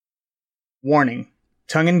Warning.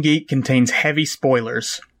 Tongue and Geek contains heavy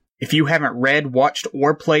spoilers. If you haven't read, watched,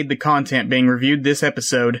 or played the content being reviewed this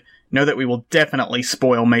episode, know that we will definitely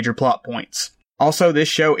spoil major plot points. Also, this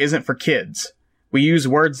show isn't for kids. We use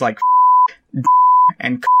words like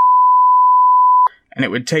and and it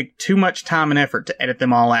would take too much time and effort to edit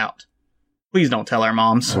them all out. Please don't tell our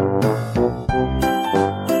moms.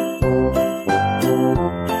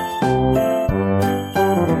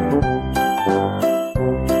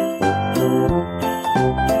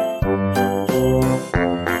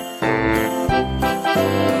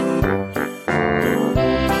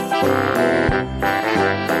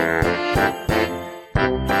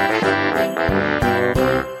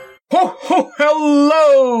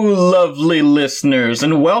 Hello, lovely listeners,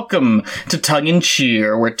 and welcome to Tongue and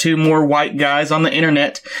Cheer, where two more white guys on the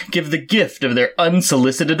internet give the gift of their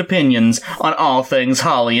unsolicited opinions on all things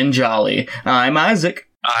holly and jolly. I'm Isaac.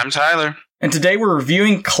 I'm Tyler. And today we're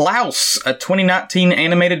reviewing Klaus, a 2019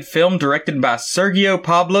 animated film directed by Sergio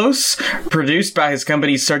Pablos, produced by his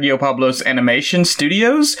company Sergio Pablos Animation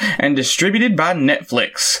Studios, and distributed by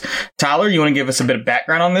Netflix. Tyler, you want to give us a bit of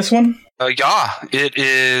background on this one? Yeah, it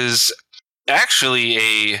is actually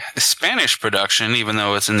a Spanish production, even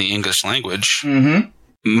though it's in the English language. Mm-hmm.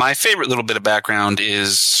 My favorite little bit of background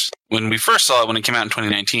is when we first saw it, when it came out in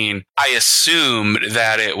 2019, I assumed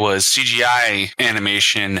that it was CGI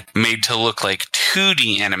animation made to look like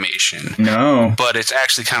 2D animation. No. But it's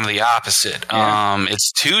actually kind of the opposite. Yeah.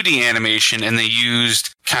 It's 2D animation, and they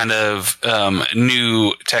used kind of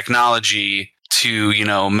new technology to,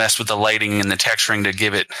 mess with the lighting and the texturing to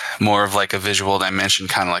give it more of like a visual dimension,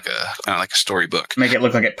 kind of like a storybook. Make it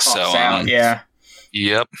look like it pops out, yeah.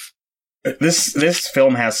 Yep. This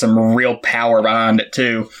film has some real power behind it,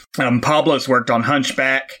 too. Pablos worked on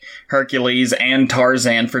Hunchback, Hercules, and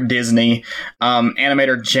Tarzan for Disney.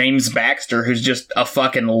 Animator James Baxter, who's just a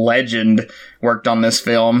fucking legend, worked on this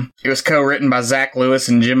film. It was co-written by Zach Lewis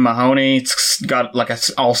and Jim Mahoney. It's got like an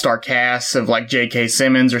all-star cast of like J.K.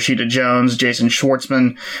 Simmons, Rashida Jones, Jason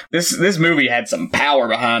Schwartzman. This movie had some power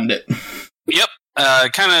behind it. Yep.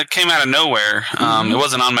 It kind of came out of nowhere. It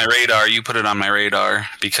wasn't on my radar. You put it on my radar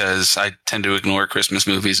because I tend to ignore Christmas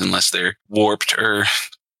movies unless they're warped or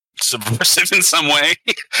subversive in some way.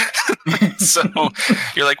 So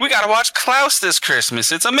you're like, we gotta watch Klaus this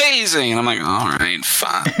Christmas. It's amazing. And I'm like, all right,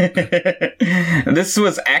 fine. This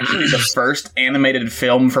was actually the first animated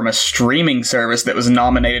film from a streaming service that was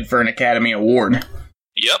nominated for an Academy Award.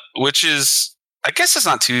 Yep, which is, I guess it's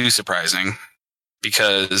not too surprising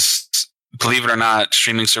because, believe it or not,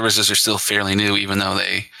 streaming services are still fairly new, even though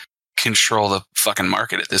they control the fucking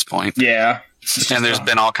market at this point. Yeah. And there's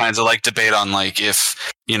been all kinds of like debate on like if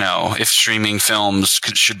streaming films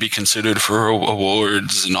should be considered for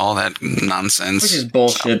awards and all that nonsense. Which is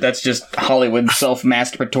bullshit. So. That's just Hollywood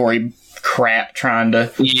self-masturbatory crap trying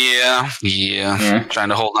to... Yeah. Trying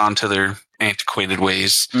to hold on to their antiquated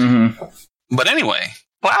ways. Mm-hmm. But anyway,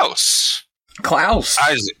 Klaus.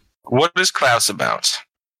 Isaac, what is Klaus about?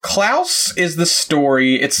 Klaus is the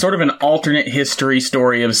story, it's sort of an alternate history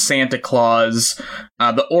story of Santa Claus,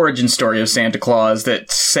 the origin story of Santa Claus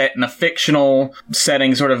that's set in a fictional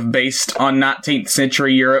setting sort of based on 19th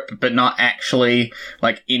century Europe, but not actually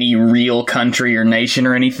like any real country or nation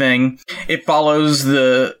or anything. It follows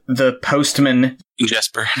the postman...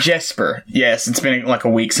 Jesper. Yes, it's been like a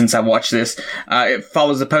week since I watched this. It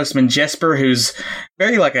follows the postman Jesper, who's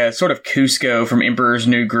very like a sort of Cusco from Emperor's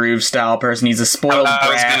New Groove style person. He's a spoiled brat.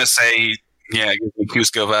 I was going to say, yeah,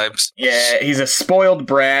 Cusco vibes. Yeah, he's a spoiled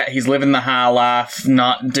brat. He's living the high life,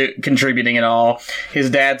 not contributing at all.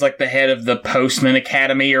 His dad's like the head of the Postman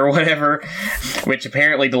Academy or whatever, which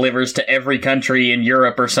apparently delivers to every country in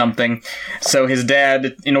Europe or something. So his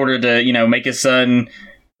dad, in order to, make his son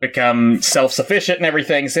become self-sufficient and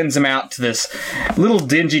everything, sends him out to this little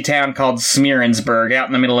dingy town called Smeerensburg out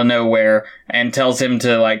in the middle of nowhere and tells him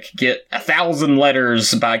to like get 1,000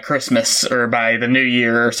 letters by Christmas or by the New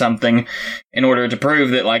Year or something in order to prove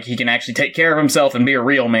that like he can actually take care of himself and be a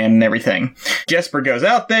real man and everything. Jesper goes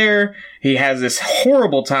out there. He has this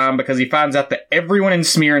horrible time because he finds out that everyone in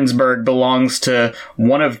Smeerensburg belongs to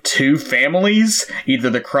one of two families, either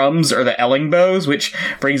the Crumbs or the Ellingbows, which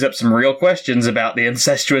brings up some real questions about the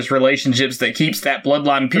incestuous relationships that keeps that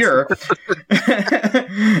bloodline pure.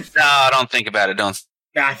 No, don't think about it. Don't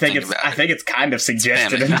I think it's kind of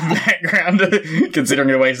suggested in the background, considering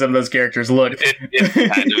the way some of those characters look. It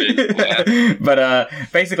kind of is, yeah. But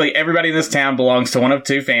basically, everybody in this town belongs to one of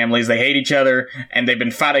two families. They hate each other, and they've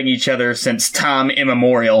been fighting each other since time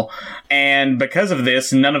immemorial. And because of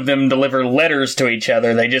this, none of them deliver letters to each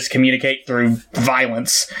other. They just communicate through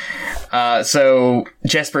violence. So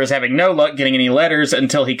Jesper is having no luck getting any letters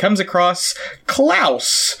until he comes across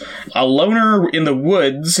Klaus, a loner in the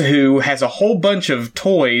woods who has a whole bunch of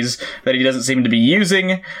toys that he doesn't seem to be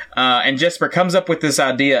using. And Jesper comes up with this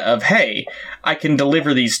idea of, hey, I can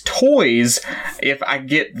deliver these toys if I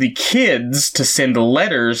get the kids to send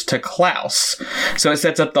letters to Klaus. So it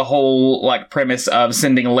sets up the whole premise of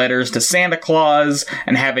sending letters to Santa Claus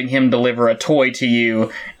and having him deliver a toy to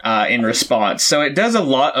you in response. So it does a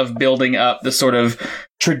lot of building up the sort of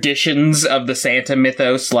traditions of the Santa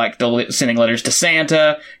mythos, like sending letters to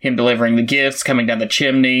Santa, him delivering the gifts, coming down the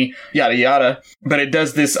chimney, yada yada. But it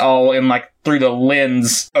does this all in through the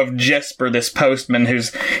lens of Jesper, this postman, who's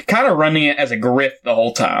kind of running it as a grift the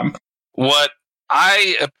whole time. What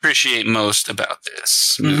I appreciate most about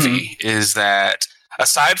this movie is that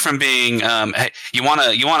aside from being, hey, you want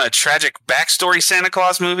a tragic backstory Santa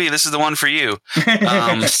Claus movie? This is the one for you.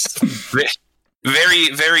 Very,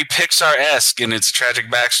 very Pixar-esque in its tragic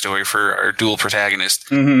backstory for our dual protagonist.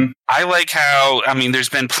 Mm-hmm. I like how, there's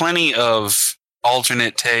been plenty of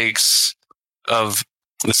alternate takes of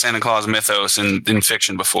the Santa Claus mythos in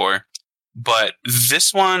fiction before, but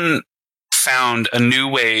this one found a new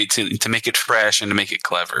way to make it fresh and to make it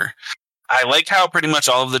clever. I like how pretty much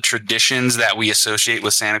all of the traditions that we associate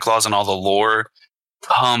with Santa Claus and all the lore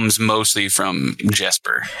comes mostly from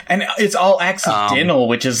Jesper. And it's all accidental,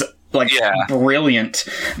 which is brilliant.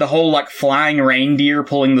 The whole flying reindeer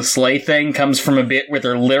pulling the sleigh thing comes from a bit where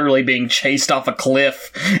they're literally being chased off a cliff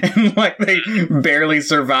and they barely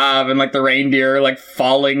survive, and the reindeer are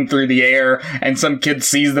falling through the air, and some kid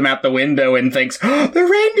sees them out the window and thinks, oh, the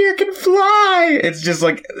reindeer can fly. It's just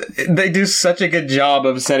they do such a good job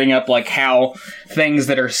of setting up how things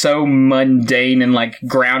that are so mundane and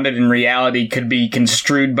grounded in reality could be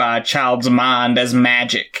construed by a child's mind as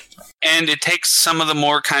magic. And it takes some of the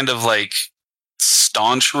more kind of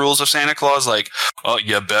staunch rules of Santa Claus, oh,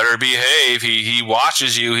 you better behave. He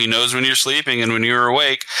watches you. He knows when you're sleeping and when you're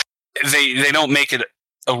awake. They don't make it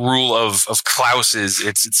a rule of Klaus's.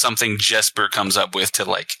 It's something Jesper comes up with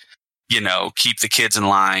to keep the kids in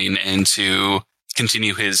line and to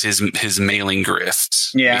continue his mailing grift.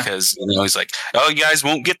 Yeah. Because he's oh, you guys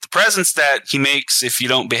won't get the presents that he makes if you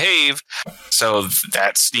don't behave. So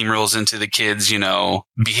that steamrolls into the kids,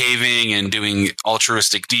 behaving and doing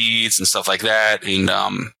altruistic deeds and stuff like that. And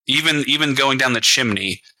even going down the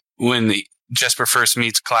chimney, when Jesper first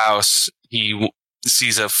meets Klaus, he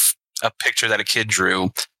sees a picture that a kid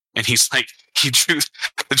drew, and he's the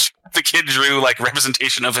kid drew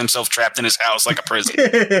representation of himself trapped in his house like a prison.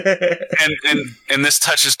 and this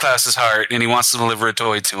touches Klaus's heart, and he wants to deliver a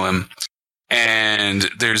toy to him. And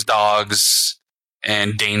there's dogs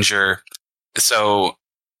and danger. So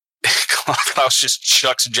Klaus just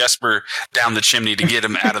chucks Jesper down the chimney to get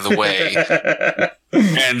him out of the way.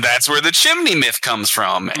 And that's where the chimney myth comes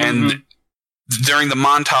from. Mm-hmm. And during the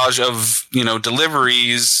montage of,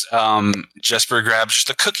 deliveries, Jesper grabs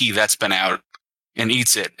the cookie that's been out and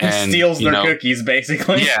eats it. And steals their cookies,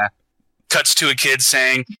 basically. Yeah. Cuts to a kid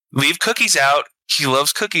saying, leave cookies out. He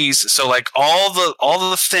loves cookies. So all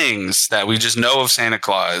the things that we just know of Santa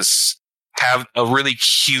Claus have a really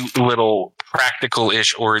cute little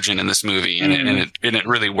practical-ish origin in this movie, and it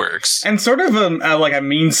really works. And sort of a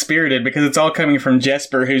mean-spirited, because it's all coming from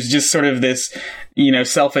Jesper, who's just sort of this,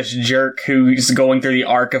 selfish jerk who's going through the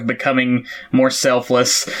arc of becoming more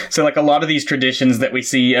selfless. So a lot of these traditions that we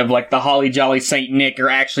see of the Holly Jolly Saint Nick are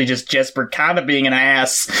actually just Jesper kind of being an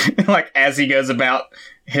ass, as he goes about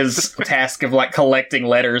his task of collecting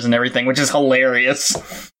letters and everything, which is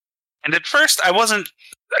hilarious. And at first I wasn't,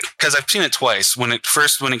 because I've seen it twice. When it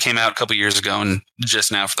came out a couple years ago, and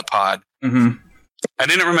just now for the pod, I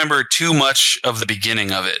didn't remember too much of the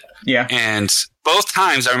beginning of it. Yeah, and both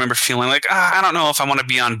times I remember feeling I don't know if I want to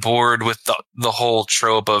be on board with the whole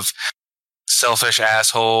trope of selfish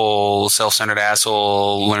asshole, self-centered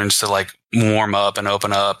asshole learns to warm up and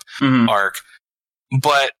open up arc.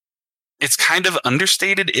 But it's kind of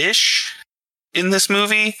understated-ish in this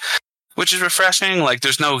movie, which is refreshing.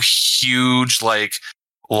 There's no huge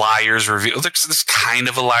liar's reveal. There's kind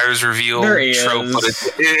of a liar's reveal trope, but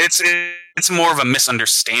it's more of a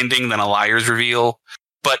misunderstanding than a liar's reveal.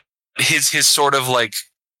 But his sort of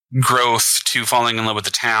growth to falling in love with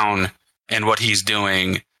the town and what he's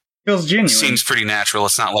doing feels genuine. Seems pretty natural.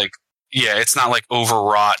 It's not Yeah, it's not like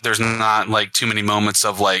overwrought. There's not like too many moments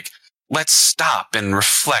of like, let's stop and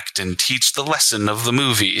reflect and teach the lesson of the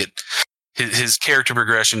movie. His character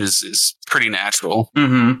progression is pretty natural.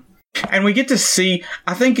 Mm-hmm. And we get to see,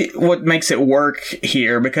 I think what makes it work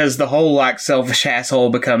here, because the whole like selfish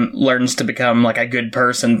asshole learns to become like a good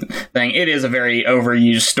person thing. It is a very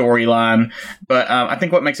overused storyline, but I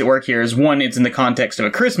think what makes it work here is, one, it's in the context of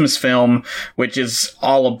a Christmas film, which is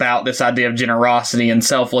all about this idea of generosity and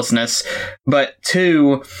selflessness. But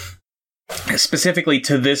two, specifically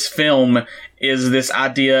to this film, is this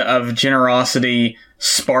idea of generosity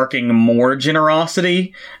sparking more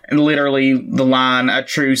generosity. And literally the line, a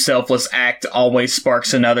true selfless act always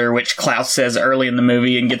sparks another, which Klaus says early in the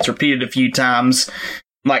movie and gets repeated a few times.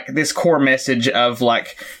 Like, this core message of,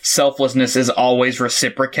 like, selflessness is always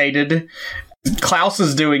reciprocated. Klaus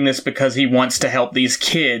is doing this because he wants to help these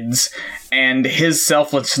kids, and his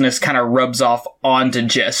selflessness kind of rubs off onto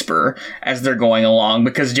Jesper as they're going along,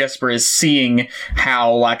 because Jesper is seeing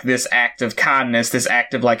how, like, this act of kindness, this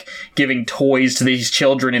act of, like, giving toys to these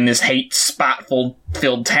children in this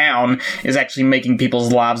spiteful-filled town is actually making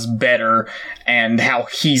people's lives better, and how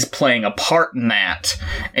he's playing a part in that.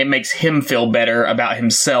 It makes him feel better about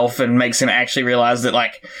himself and makes him actually realize that,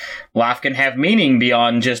 like, life can have meaning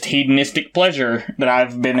beyond just hedonistic pleasure that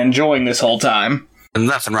I've been enjoying this whole time. There's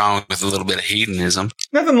nothing wrong with a little bit of hedonism.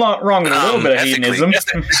 Nothing wrong with a little bit of hedonism.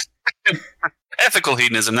 Ethical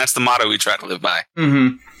hedonism, that's the motto we try to live by.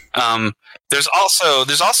 Mm-hmm. There's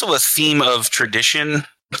also a theme of tradition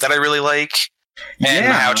that I really like, and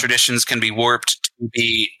how traditions can be warped to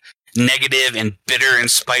be negative and bitter and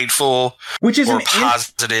spiteful, which is or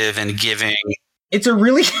positive and giving. It's a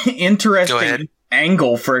really interesting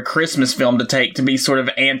angle for a Christmas film to take, to be sort of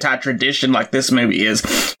anti-tradition like this movie is.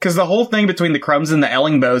 Because the whole thing between the Crumbs and the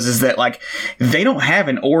Ellingbows is that, like, they don't have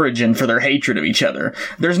an origin for their hatred of each other.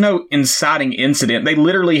 There's no inciting incident. They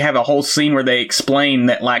literally have a whole scene where they explain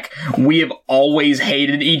that, like, we have always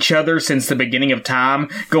hated each other since the beginning of time,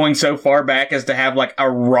 going so far back as to have, like,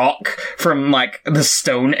 a rock from, like, the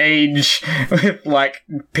Stone Age with, like,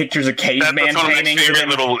 pictures of caveman paintings.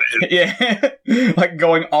 Yeah. Like,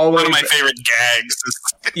 going all the way. One of my favorite gags.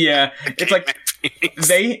 Yeah, it's like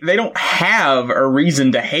they don't have a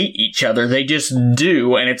reason to hate each other. They just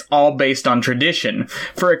do, and it's all based on tradition.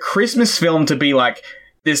 For a Christmas film to be like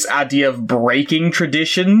this idea of breaking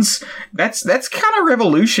traditions, that's kind of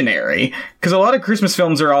revolutionary. Because a lot of Christmas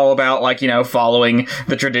films are all about, like, you know, following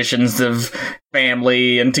the traditions of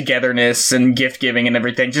family and togetherness and gift giving and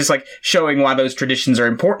everything, just like showing why those traditions are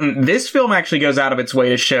important. This film actually goes out of its way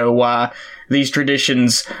to show why these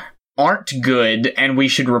traditions aren't good, and we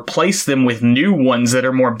should replace them with new ones that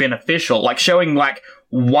are more beneficial, like showing, like,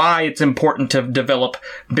 why it's important to develop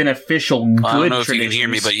beneficial good traditions. I don't know if you can hear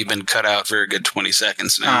me, but you've been cut out for a good 20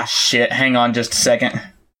 seconds now. Ah, shit. Hang on just a second.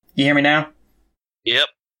 You hear me now? Yep.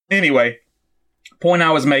 Anyway, point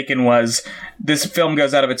I was making was, this film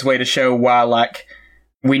goes out of its way to show why, like,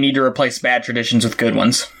 we need to replace bad traditions with good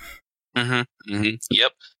ones. Mm-hmm. Mm-hmm.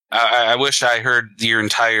 Yep. I wish I heard your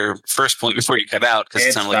entire first point before you cut out, because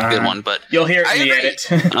it sounded like a good one, but you'll hear it in the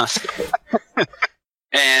edit.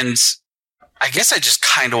 And I guess I just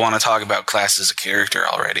kind of want to talk about Klaus as a character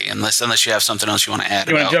already, unless you have something else you want to add.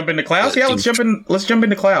 You want to jump into Klaus? Yeah, let's jump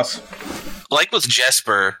into Klaus. Like with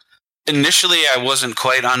Jesper, initially I wasn't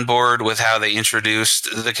quite on board with how they introduced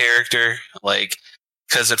the character, like,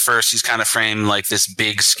 because at first he's kind of framed like this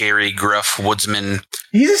big, scary, gruff woodsman.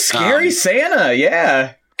 He's a scary Santa,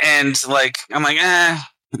 yeah. And, like, I'm like,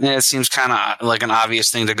 it seems kind of like an obvious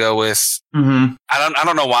thing to go with. Mm-hmm. I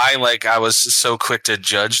don't know why, like, I was so quick to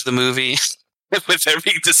judge the movie with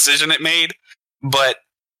every decision it made, but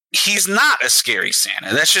he's not a scary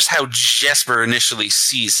Santa. That's just how Jesper initially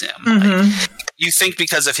sees him. Mm-hmm. Like, you think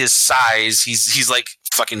because of his size, he's like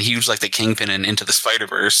fucking huge, like the Kingpin in Into the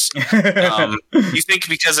Spider-Verse. You think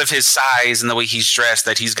because of his size and the way he's dressed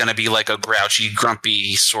that he's going to be like a grouchy,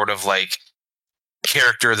 grumpy sort of like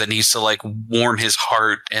character that needs to like warm his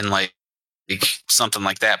heart and like something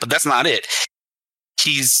like that, but that's not it.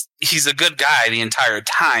 He's a good guy the entire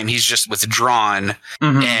time. He's just withdrawn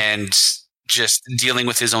and just dealing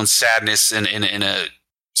with his own sadness in a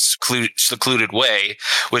secluded way,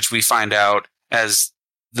 which we find out as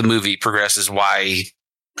the movie progresses why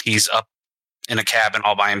he's up in a cabin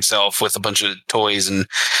all by himself with a bunch of toys and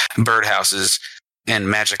birdhouses and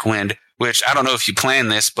magic wind, which I don't know if you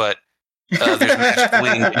planned this, but there's magic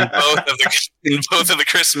wind in both of the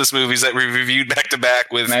Christmas movies that we reviewed back to back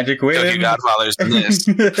with Magic Wind, Godfathers, and this.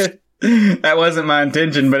 That wasn't my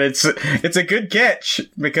intention, but it's a good catch,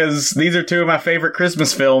 because these are two of my favorite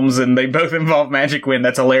Christmas films, and they both involve magic wind.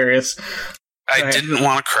 That's hilarious. I didn't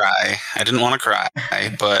want to cry.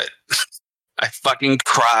 But I fucking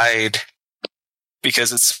cried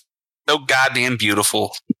because it's so goddamn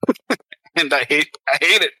beautiful. And I hate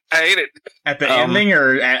it. At the ending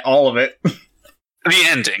or at all of it? The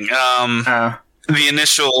ending. The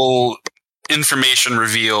initial information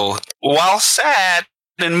reveal, while sad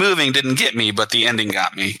and moving, didn't get me, but the ending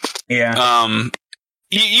got me. Yeah.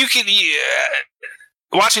 You can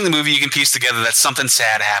watching the movie, you can piece together that something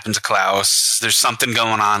sad happened to Klaus. There's something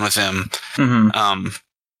going on with him.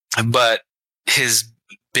 Mm-hmm. But his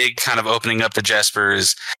big kind of opening up to Jesper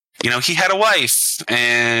is, he had a wife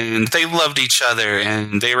and they loved each other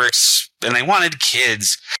and they wanted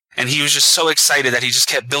kids. And he was just so excited that he just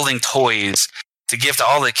kept building toys to give to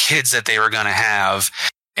all the kids that they were going to have.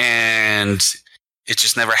 And it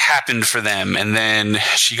just never happened for them. And then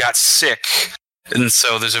she got sick. And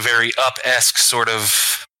so there's a very Up-esque sort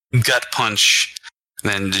of gut punch.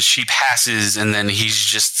 Then she passes and then he's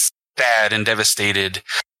just sad and devastated.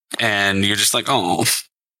 And you're just like, oh,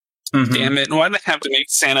 damn it. Why did I have to make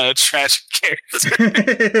Santa a tragic character?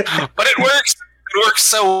 But it works. It works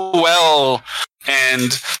so well.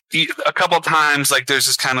 And a couple times, like, there's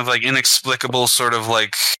this kind of, like, inexplicable sort of,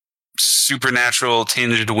 like, supernatural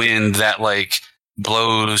tinged wind that, like,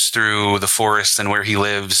 blows through the forest and where he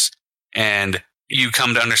lives. And you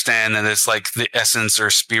come to understand that it's, like, the essence or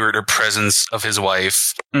spirit or presence of his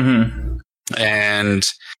wife. Mm-hmm.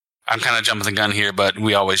 And I'm kind of jumping the gun here, but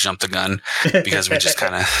we always jump the gun because we just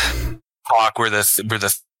kind of talk where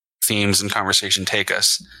the themes and conversation take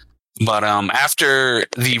us. But after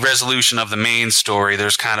the resolution of the main story,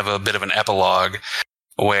 there's kind of a bit of an epilogue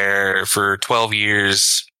where for 12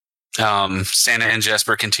 years, Santa and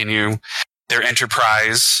Jesper continue their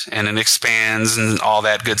enterprise and it expands and all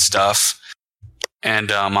that good stuff. And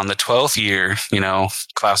on the 12th year,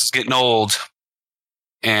 Klaus is getting old.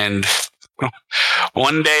 And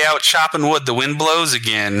one day out chopping wood, the wind blows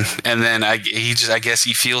again. And then I guess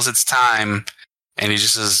he feels it's time. And he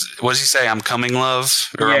just says, what does he say? I'm coming,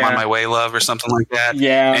 love? Or I'm on my way, love? Or something like that.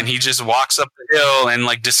 Yeah. And he just walks up the hill and,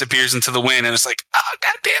 like, disappears into the wind. And it's like, oh,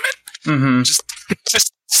 God damn it. Mm-hmm.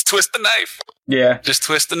 Just twist the knife. Yeah. Just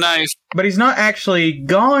twist the knife. But he's not actually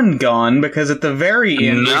gone, because at the very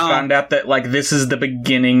end, we find out that, like, this is the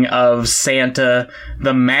beginning of Santa,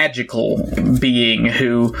 the magical being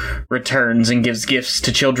who returns and gives gifts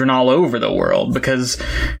to children all over the world, because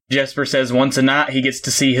Jesper says once a night he gets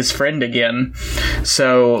to see his friend again.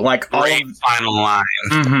 So, like, great final line.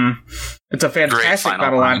 Mm-hmm. It's a fantastic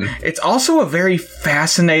final line. It's also a very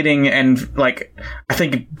fascinating and, like, I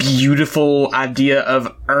think beautiful idea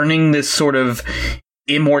of earning this sort of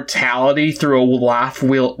immortality through a life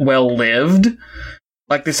well lived.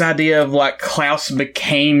 Like, this idea of, like, Klaus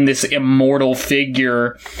became this immortal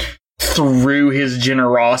figure through his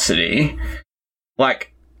generosity.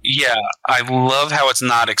 Like, yeah, I love how it's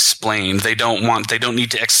not explained. They don't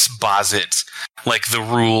need to exposit, like, the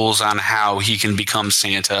rules on how he can become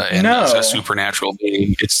Santa and a supernatural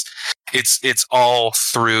being. It's all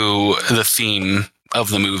through the theme of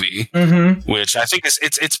the movie, which I think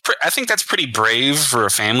I think that's pretty brave for a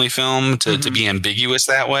family film to be ambiguous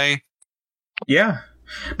that way. Yeah.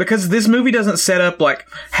 Because this movie doesn't set up, like,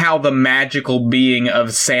 how the magical being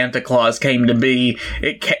of Santa Claus came to be.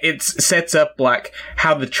 It sets up, like,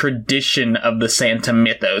 how the tradition of the Santa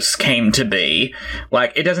mythos came to be.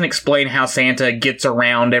 Like, it doesn't explain how Santa gets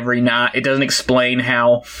around every night. It doesn't explain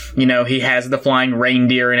how, he has the flying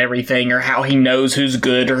reindeer and everything, or how he knows who's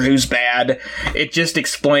good or who's bad. It just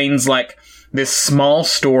explains, like, this small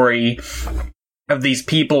story of these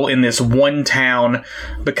people in this one town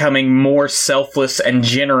becoming more selfless and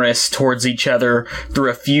generous towards each other through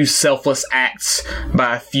a few selfless acts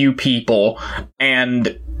by a few people.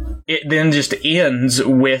 And it then just ends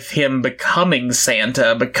with him becoming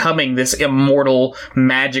Santa, becoming this immortal,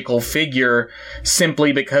 magical figure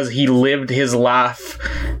simply because he lived his life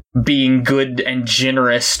being good and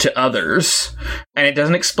generous to others. And it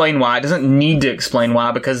doesn't explain why. It doesn't need to explain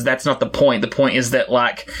why, because that's not the point. The point is that,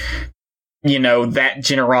 like, that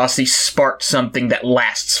generosity sparked something that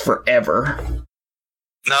lasts forever.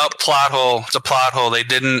 No, plot hole. It's a plot hole. They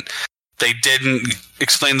didn't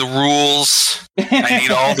explain the rules. I need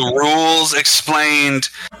all the rules explained.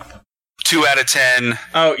 2 out of 10.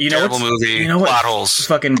 Oh, terrible movie. Plot holes.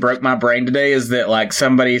 Fucking broke my brain today is that, like,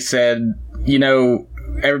 somebody said,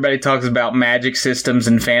 everybody talks about magic systems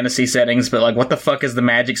and fantasy settings, but, like, what the fuck is the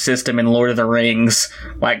magic system in Lord of the Rings?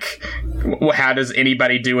 Like, how does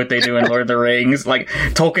anybody do what they do in Lord of the Rings? Like,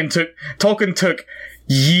 Tolkien took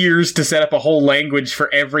years to set up a whole language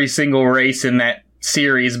for every single race in that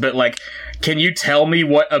series, but, like, can you tell me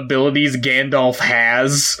what abilities Gandalf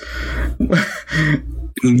has?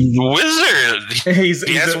 Wizard.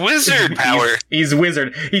 He has wizard power. He's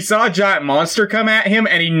wizard. He saw a giant monster come at him,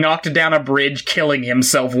 and he knocked down a bridge, killing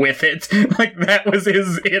himself with it. Like, that was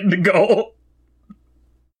his end goal.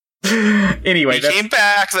 Anyway, he came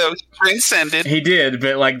back, though. He transcended. He did,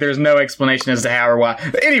 but, like, there's no explanation as to how or why.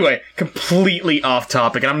 But anyway, completely off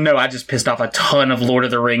topic. And I just pissed off a ton of Lord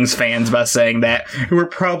of the Rings fans by saying that, who are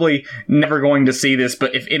probably never going to see this,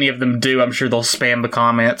 but if any of them do, I'm sure they'll spam the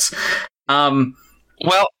comments.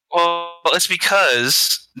 Well, it's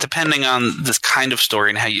because, depending on this kind of story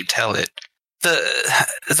and how you tell it,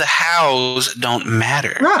 the hows don't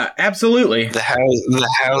matter. Right, absolutely. The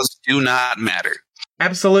hows do not matter.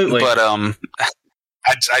 Absolutely. But I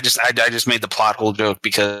just made the plot hole joke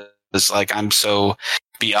because like I'm so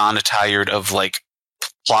beyond tired of like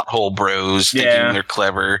plot hole bros thinking they're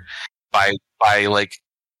clever by like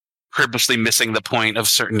purposely missing the point of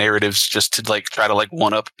certain narratives just to like try to like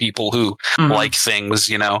one up people who like things,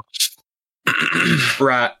 you know.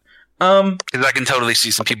 Right. Because I can totally see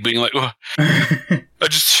some people being like, oh, I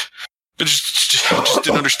just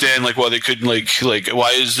didn't understand like why they couldn't like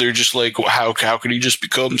why is there just like how could he just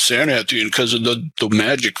become Santa at the end because of the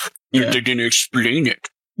magic? They didn't explain it.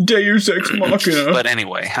 Deus Ex Machina. But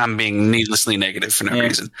anyway, I'm being needlessly negative for no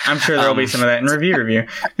reason. I'm sure there'll be some of that in review.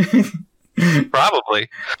 Probably.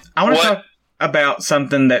 I want to talk about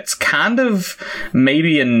something that's kind of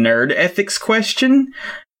maybe a nerd ethics question.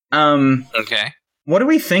 Okay. What do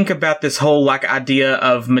we think about this whole like idea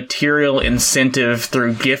of material incentive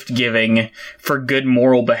through gift giving for good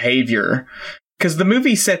moral behavior? Because the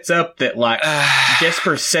movie sets up that like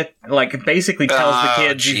Jesper basically tells the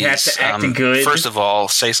kids you have to act good. First of all,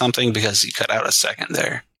 say something because you cut out a second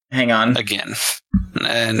there. Hang on again,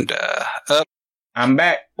 and I'm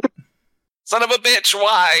back. Son of a bitch!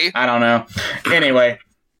 Why? I don't know. Anyway,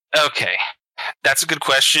 okay, that's a good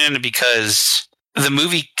question because the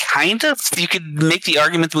movie you could make the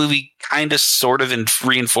argument the movie kind of sort of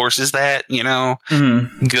reinforces that, you know,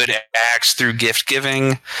 good acts through gift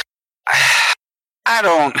giving. I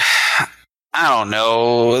don't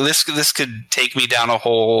know. This could take me down a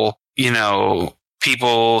whole, you know,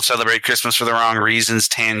 people celebrate Christmas for the wrong reasons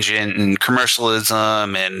tangent and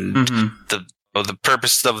commercialism and the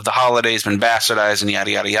purpose of the holidays been bastardized and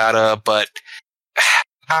yada yada yada. But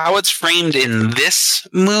how it's framed in this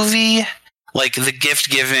movie, like the gift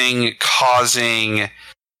giving causing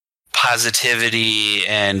positivity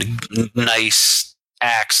and nice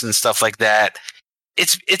acts and stuff like that,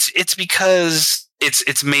 it's because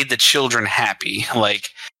it's made the children happy. Like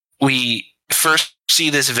we first see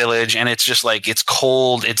this village and it's just like it's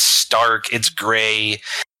cold, it's stark, it's gray,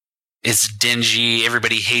 it's dingy,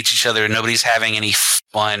 everybody hates each other, nobody's having any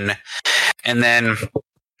fun. And then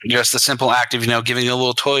just the simple act of, you know, giving a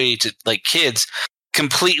little toy to like kids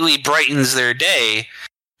completely brightens their day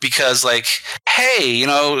because like, hey, you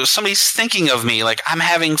know, somebody's thinking of me, like I'm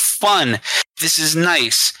having fun, this is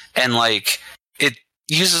nice. And like it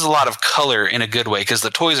uses a lot of color in a good way because the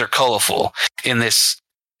toys are colorful in this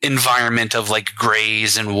environment of like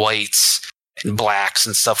grays and whites and blacks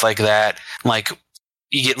and stuff like that. Like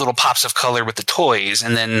you get little pops of color with the toys,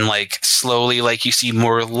 and then like slowly like you see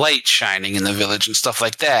more light shining in the village and stuff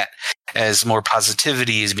like that as more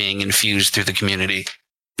positivity is being infused through the community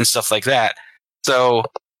and stuff like that. So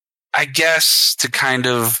I guess to kind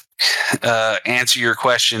of answer your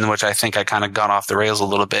question, which I think I kind of got off the rails a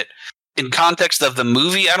little bit, in context of the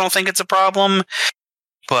movie, I don't think it's a problem.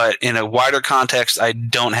 But in a wider context, I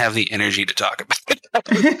don't have the energy to talk about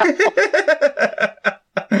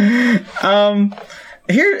it.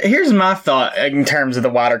 Here's my thought in terms of the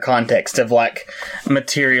wider context of like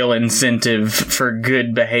material incentive for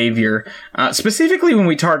good behavior, specifically when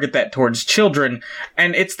we target that towards children.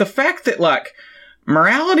 And it's the fact that like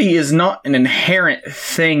morality is not an inherent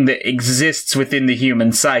thing that exists within the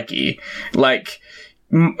human psyche. Like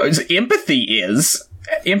empathy is.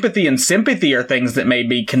 Empathy and sympathy are things that may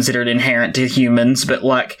be considered inherent to humans, but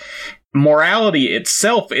like morality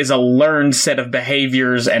itself is a learned set of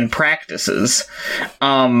behaviors and practices.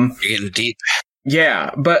 You're getting deep.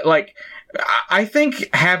 Yeah, but like I think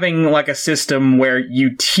having like a system where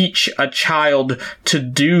you teach a child to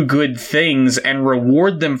do good things and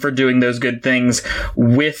reward them for doing those good things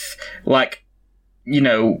with like, you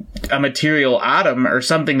know, a material item or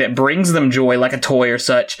something that brings them joy, like a toy or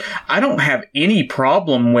such, I don't have any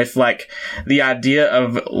problem with like the idea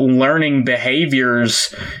of learning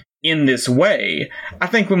behaviors in this way. I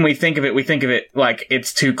think when we think of it like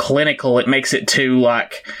it's too clinical. It makes it too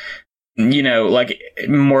like like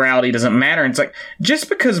morality doesn't matter. And it's like, just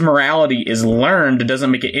because morality is learned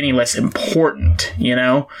doesn't make it any less important,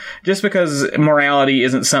 Just because morality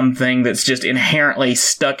isn't something that's just inherently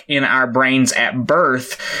stuck in our brains at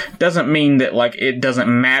birth doesn't mean that, like, it doesn't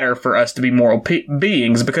matter for us to be moral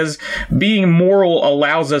beings, because being moral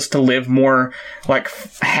allows us to live more, like,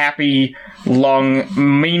 happy, long,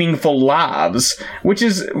 meaningful lives, which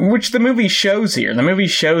the movie shows here. The movie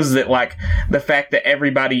shows that, like, the fact that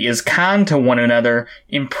everybody is kind to one another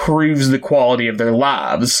improves the quality of their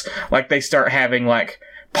lives. Like, they start having, like,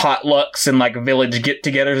 potlucks and, like, village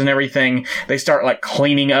get-togethers and everything. They start, like,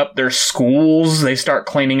 cleaning up their schools. They start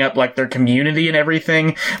cleaning up, like, their community and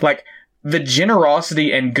everything. Like, the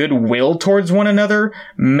generosity and goodwill towards one another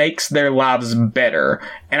makes their lives better.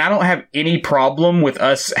 And I don't have any problem with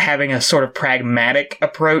us having a sort of pragmatic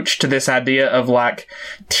approach to this idea of, like,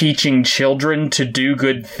 teaching children to do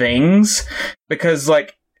good things, because,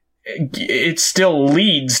 like, it still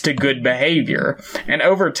leads to good behavior. And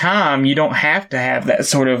over time, you don't have to have that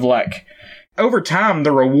sort of, like, over time,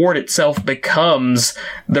 the reward itself becomes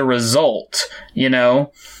the result,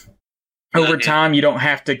 Over time, you don't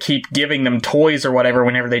have to keep giving them toys or whatever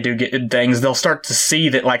whenever they do get good things. They'll start to see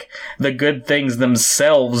that, like, the good things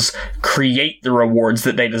themselves create the rewards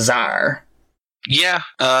that they desire. Yeah,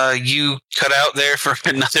 you cut out there for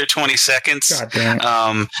another 20 seconds. God damn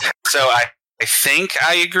it. So I think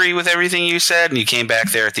I agree with everything you said, and you came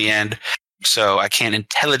back there at the end. So I can't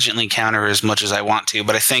intelligently counter as much as I want to,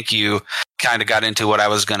 but I think you kind of got into what I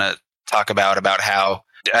was going to talk about how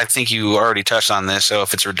I think you already touched on this, so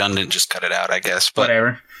if it's redundant, just cut it out, I guess. But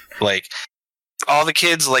whatever. Like, all the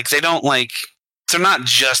kids, like, they don't, like, they're not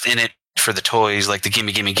just in it for the toys, like the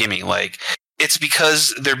gimme, gimme, gimme. Like, it's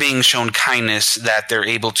because they're being shown kindness that they're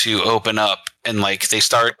able to open up and, like, they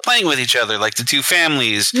start playing with each other, like the two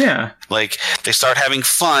families. Yeah. Like, they start having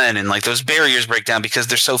fun, and, like, those barriers break down because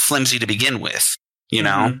they're so flimsy to begin with,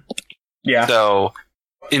 know? Yeah. So,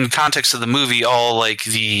 in context of the movie, all, like,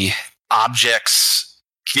 the objects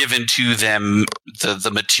given to them,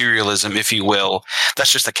 the materialism, if you will,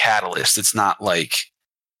 that's just a catalyst. It's not the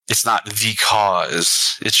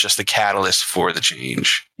cause. It's just the catalyst for the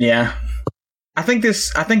change. Yeah. I think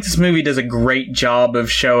this movie does a great job of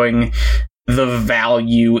showing the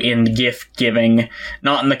value in gift giving,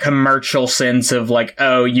 not in the commercial sense of, like,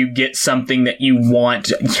 oh, you get something that you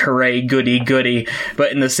want, hooray, goody, goody,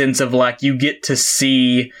 but in the sense of, like, you get to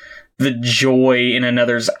see the joy in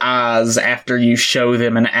another's eyes after you show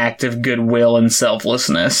them an act of goodwill and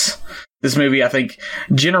selflessness. This movie, I think,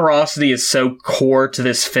 generosity is so core to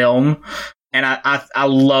this film, and I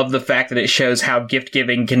love the fact that it shows how gift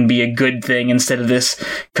giving can be a good thing instead of this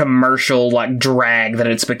commercial, like, drag that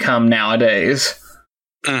it's become nowadays.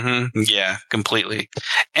 Mm-hmm. Yeah, completely.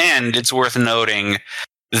 And it's worth noting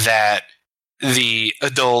that the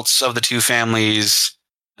adults of the two families,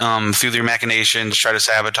 through their machinations, try to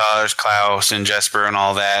sabotage Klaus and Jesper and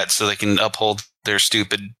all that so they can uphold their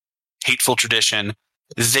stupid, hateful tradition.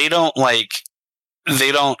 They don't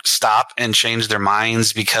stop and change their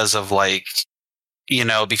minds because of, like,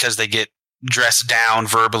 because they get dressed down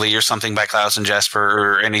verbally or something by Klaus and Jesper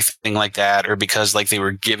or anything like that, or because, like, they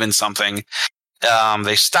were given something.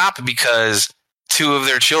 They stop because two of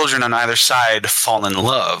their children on either side fall in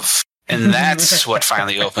love. And that's what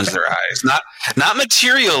finally opens their eyes. Not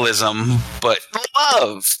materialism, but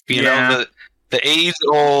love. You know, the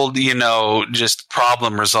age-old, just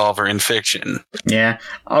problem resolver in fiction. Yeah.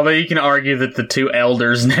 Although you can argue that the two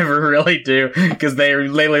elders never really do, because they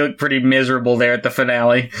look pretty miserable there at the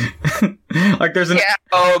finale. Like, there's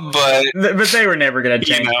but they were never going to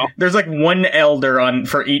change. There's, like, one elder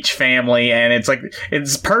for each family, and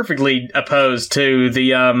it's perfectly opposed to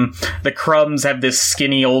the Crumbs have this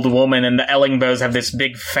skinny old woman, and the Ellingbows have this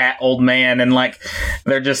big fat old man, and, like,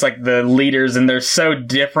 they're just, like, the leaders, and they're so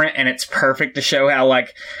different, and it's perfect to show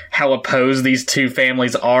how opposed these two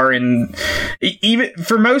families are. And even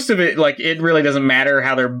for most of it, like, it really doesn't matter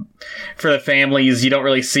how they're, for the families, you don't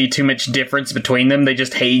really see too much difference between them. They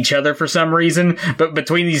just hate each other for some reason. But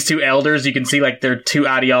between these two elders, you can see, like, their two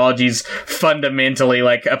ideologies fundamentally,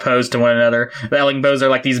 like, opposed to one another. The Ellingbows are,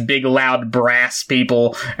 like, these big, loud, brass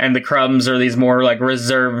people, and the Crumbs are these more, like,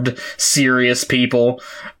 reserved, serious people.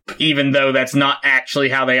 Even though that's not actually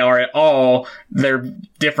how they are at all, their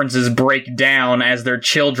differences break down as their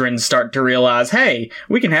children start to realize, hey,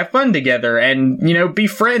 we can have fun together and, be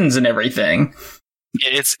friends and everything.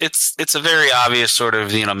 Yeah, it's a very obvious sort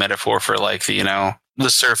of, metaphor for, like, the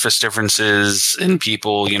surface differences in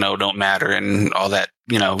people, don't matter and all that,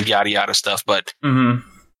 yada yada stuff. But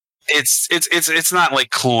it's not, like,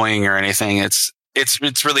 cloying or anything. It's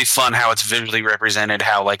it's really fun how it's visually represented,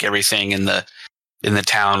 how like everything in the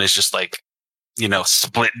town is just like, you know,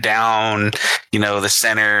 split down, you know, the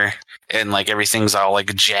center, and like everything's all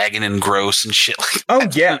like jagged and gross and shit like that. Oh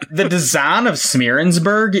yeah, the design of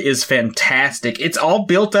Smearensburg is fantastic. It's all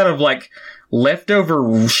built out of like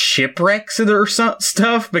leftover shipwrecks or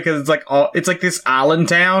stuff, because it's like this island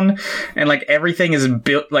town, and like everything is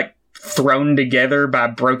built like thrown together by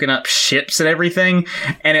broken up ships and everything,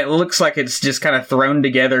 and it looks like it's just kind of thrown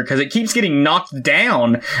together because it keeps getting knocked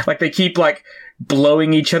down. Like they keep like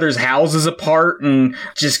blowing each other's houses apart and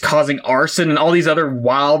just causing arson and all these other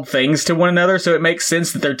wild things to one another. So it makes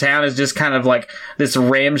sense that their town is just kind of like this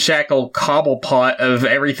ramshackle cobblepot of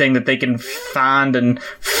everything that they can find and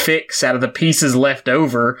fix out of the pieces left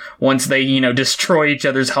over once they, you know, destroy each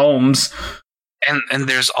other's homes. And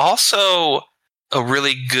there's also a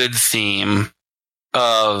really good theme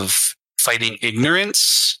of fighting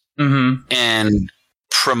ignorance and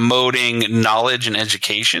promoting knowledge and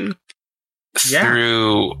education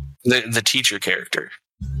through the teacher character,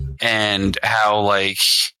 and how, like,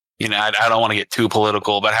 you know, I don't want to get too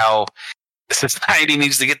political, but how society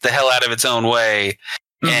needs to get the hell out of its own way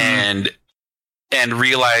and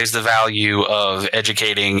realize the value of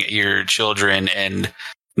educating your children and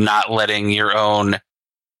not letting your own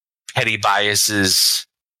petty biases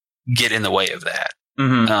get in the way of that.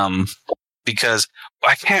 Because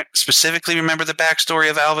I can't specifically remember the backstory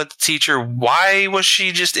of Alva, the teacher. Why was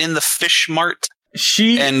she just in the fish mart?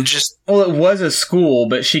 Well, it was a school,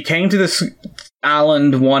 but she came to this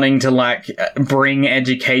island wanting to like bring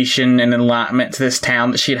education and enlightenment to this town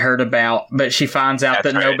that she'd heard about, but she finds out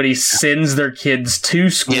that nobody sends their kids to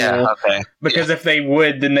school because if they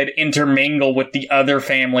would, then they'd intermingle with the other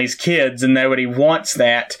family's kids, and nobody wants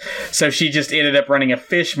that. So she just ended up running a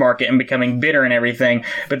fish market and becoming bitter and everything.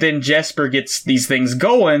 But then Jesper gets these things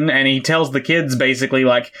going, and he tells the kids basically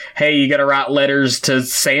like, hey, you gotta write letters to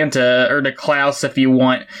Santa or to Klaus if you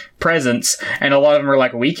want presents. And a lot of them are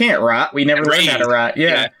like, we can't write, we never learned how to write.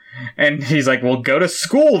 And he's like, well, go to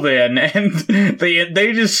school then. And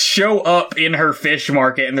they just show up in her fish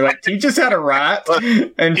market, and they're like, teach us how to write.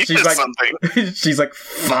 And she's like, she's like,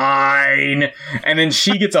 fine. And then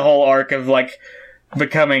she gets a whole arc of like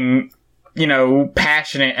becoming, you know,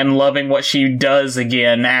 passionate and loving what she does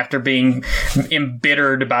again after being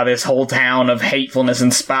embittered by this whole town of hatefulness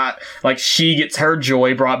and spite. Like, she gets her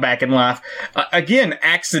joy brought back in life. Again,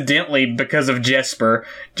 accidentally, because of Jesper.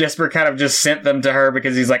 Jesper kind of just sent them to her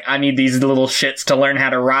because he's like, I need these little shits to learn how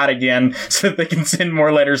to write again so that they can send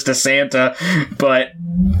more letters to Santa. But,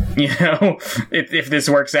 you know, if this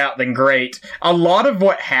works out, then great. A lot of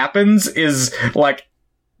what happens is, like,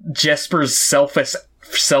 Jesper's selfish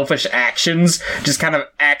actions just kind of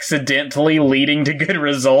accidentally leading to good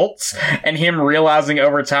results, and him realizing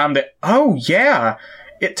over time that, oh yeah,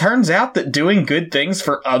 it turns out that doing good things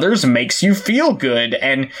for others makes you feel good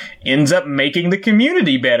and ends up making the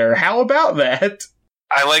community better. How about that?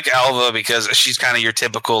 I like Alva because she's kind of your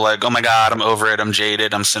typical, like, oh my god, I'm over it, I'm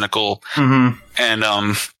jaded, I'm cynical. And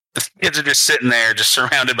the kids are just sitting there, just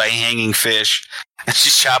surrounded by hanging fish, and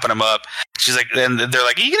she's chopping them up. She's like, and they're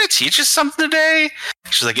like, are you going to teach us something today?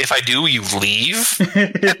 She's like, if I do, you leave?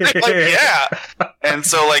 And they're like, yeah. And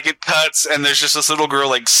so, like, it cuts, and there's just this little girl,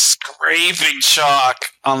 like, scraping chalk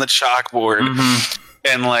on the chalkboard.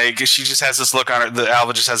 And, like, she just has this look on her,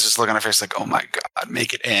 Alva just has this look on her face, like, oh my god,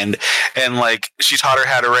 make it end. And, like, she taught her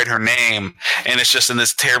how to write her name, and it's just in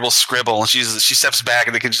this terrible scribble, and she steps back,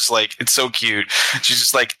 and the kid's just like, it's so cute. She's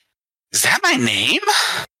just like, is that my name?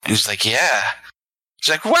 And she's like, yeah.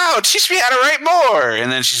 She's like, wow, teach me how to write more.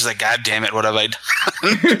 And then she's like, god damn it, what have I done?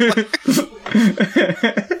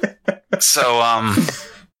 So,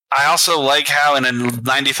 I also like how in a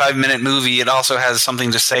 95-minute movie, it also has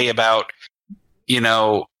something to say about, you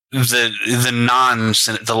know,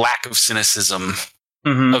 the lack of cynicism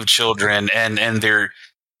of children, and they're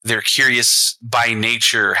curious by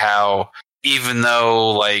nature, how even though,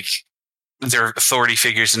 like, their authority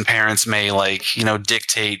figures and parents may, like, you know,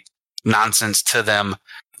 dictate nonsense to them,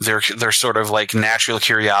 their sort of like natural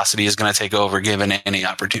curiosity is going to take over given any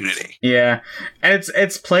opportunity. Yeah, and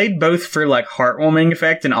it's played both for like heartwarming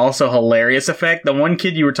effect and also hilarious effect. The one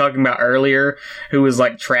kid you were talking about earlier, who was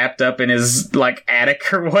like trapped up in his like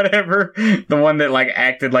attic or whatever, the one that like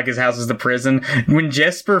acted like his house was the prison. When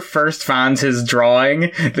Jesper first finds his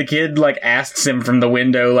drawing, the kid like asks him from the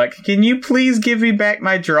window, like, "Can you please give me back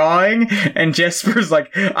my drawing?" And Jesper's like,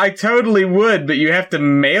 "I totally would, but you have to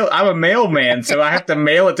mail. I'm a mailman, so I have to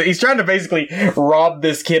mail it it to. He's trying to basically rob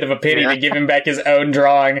this kid of a penny to give him back his own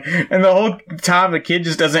drawing. And the whole time, the kid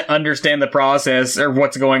just doesn't understand the process or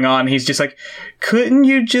what's going on. He's just like, couldn't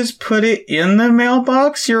you just put it in the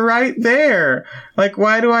mailbox? You're right there. Like,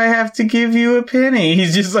 why do I have to give you a penny?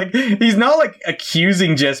 He's just like, he's not like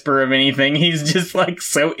accusing Jesper of anything. He's just like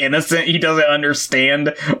so innocent. He doesn't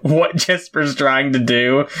understand what Jesper's trying to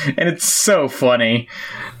do. And it's so funny.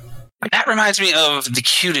 That reminds me of the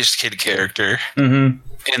cutest kid character in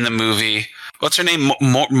the movie. What's her name?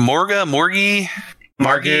 Margu.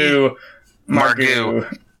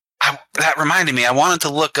 That reminded me. I wanted to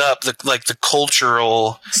look up the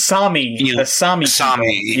cultural Sami, the Sami people.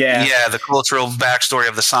 Yeah, the cultural backstory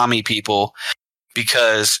of the Sami people,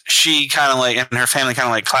 because she kind of like, and her family kind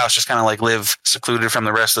of like Klaus, just kind of like live secluded from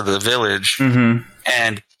the rest of the village.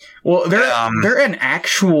 And well, they're an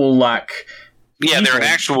actual like. Yeah, they're an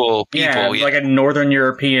actual people. Yeah, like a Northern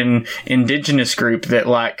European indigenous group that,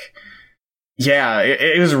 like,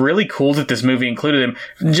 it was really cool that this movie included them.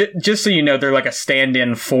 Just so you know, they're like a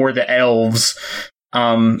stand-in for the elves.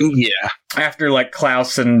 After, like,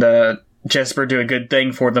 Klaus and Jesper do a good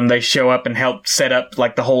thing for them, they show up and help set up,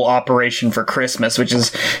 like, the whole operation for Christmas, which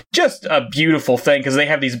is just a beautiful thing, because they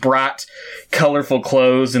have these bright, colorful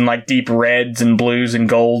clothes and, like, deep reds and blues and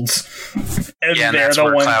golds. And and that's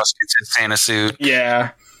where Klaus gets his Santa suit.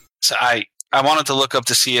 Yeah. So I wanted to look up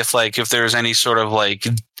to see if there's any sort of, like,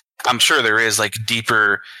 I'm sure there is, like,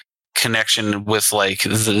 deeper connection with, like,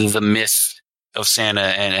 the myth of Santa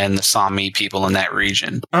and the Sami people in that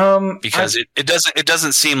region, because it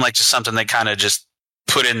doesn't seem like just something they kind of just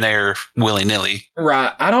put in there willy-nilly.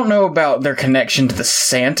 Right. I don't know about their connection to the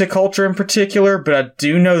Santa culture in particular, but I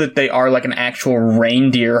do know that they are like an actual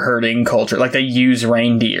reindeer herding culture. Like they use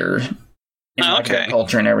reindeer in their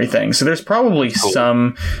culture and everything. So there's probably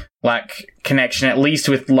some like connection, at least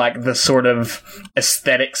with like the sort of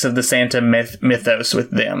aesthetics of the Santa mythos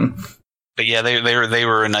with them. But yeah, they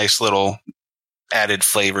were a nice little added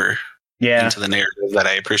flavor into the narrative that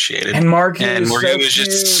I appreciated. And Margu was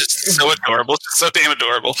just so adorable. Just so damn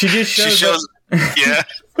adorable. She shows up. Yeah.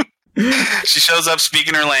 She shows up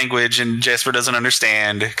speaking her language, and Jesper doesn't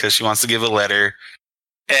understand because she wants to give a letter.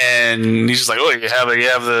 And he's just like, "Oh, you have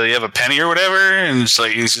a penny or whatever?" And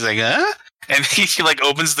she's like, "Huh?" And he like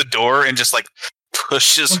opens the door and just like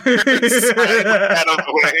pushes her out of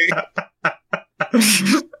the way.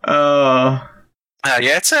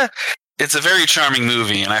 It's a very charming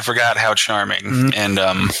movie, and I forgot how charming and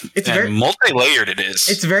multi-layered it is.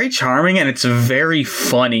 It's very charming, and it's very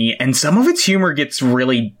funny, and some of its humor gets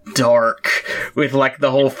really dark with, like,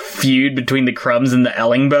 the whole feud between the Crumbs and the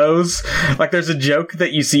Ellingbows. Like, there's a joke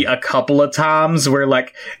that you see a couple of times where,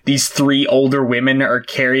 like, these three older women are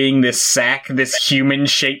carrying this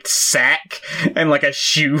human-shaped sack, and, like, a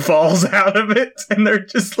shoe falls out of it, and they're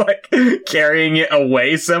just, like, carrying it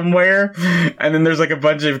away somewhere. And then there's, like, a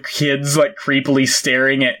bunch of kids like creepily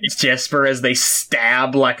staring at Jesper as they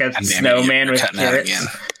stab like a snowman with carrots.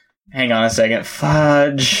 Hang on a second.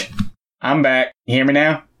 Fudge. I'm back. You hear me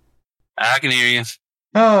now? I can hear you.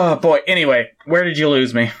 Oh boy. Anyway, where did you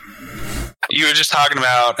lose me? You were just talking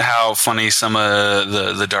about how funny some of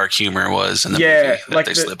the dark humor was in the movie that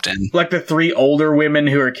they slipped in. Like the three older women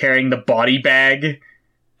who are carrying the body bag.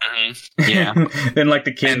 Yeah. Then like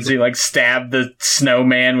the kids who like stab the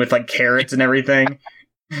snowman with like carrots and everything.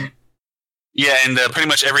 Yeah, and pretty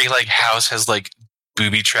much every like house has like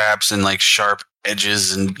booby traps and like sharp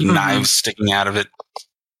edges and knives sticking out of it.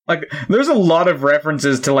 Like, there's a lot of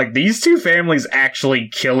references to like these two families actually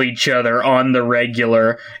kill each other on the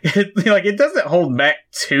regular. It doesn't hold back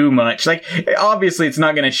too much. Like, obviously, it's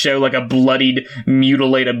not going to show like a bloodied,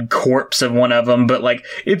 mutilated corpse of one of them, but like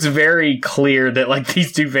it's very clear that like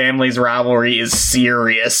these two families' rivalry is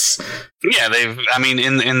serious. Yeah,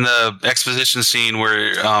 in the exposition scene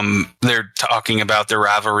where they're talking about their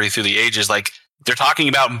rivalry through the ages, like they're talking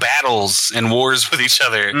about battles and wars with each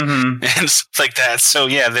other and stuff like that. So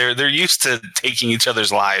yeah, they're used to taking each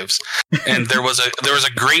other's lives. And there was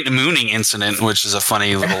a great mooning incident, which is a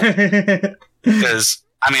funny little because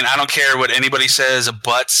I don't care what anybody says,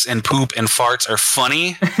 butts and poop and farts are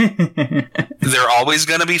funny. They're always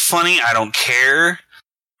gonna be funny. I don't care.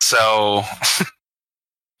 So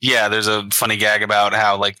yeah, there's a funny gag about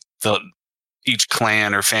how like each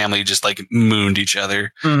clan or family just like mooned each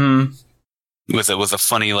other with a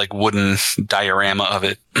funny like wooden diorama of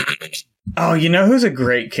it. Oh, you know who's a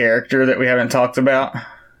great character that we haven't talked about?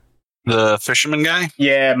 The fisherman guy?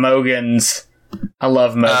 Yeah, Mogans. I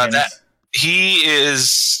love Mogans. He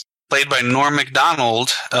is played by Norm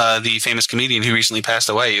Macdonald, the famous comedian who recently passed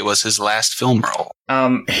away. It was his last film role.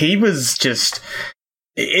 He was just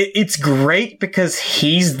It's great because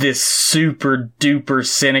he's this super duper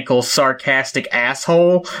cynical, sarcastic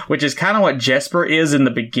asshole, which is kind of what Jesper is in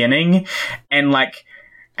the beginning. And like,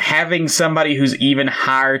 having somebody who's even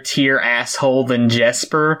higher tier asshole than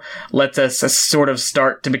Jesper lets us sort of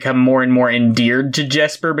start to become more and more endeared to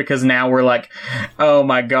Jesper, because now we're like, oh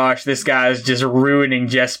my gosh, this guy is just ruining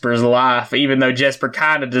Jesper's life, even though Jesper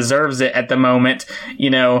kind of deserves it at the moment. You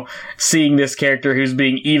know, seeing this character who's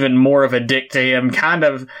being even more of a dick to him kind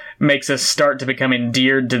of makes us start to become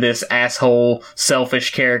endeared to this asshole,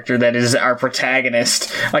 selfish character that is our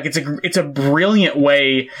protagonist. Like, it's a brilliant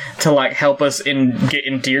way to like help us get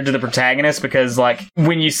endeared to the protagonist, because like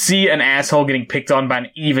when you see an asshole getting picked on by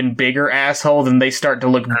an even bigger asshole, then they start to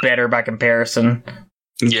look better by comparison.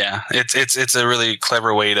 Yeah, it's a really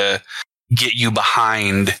clever way to get you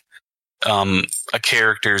behind a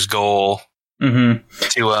character's goal. Mm-hmm.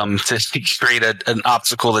 To create an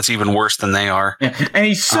obstacle that's even worse than they are. Yeah. And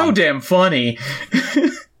he's so damn funny.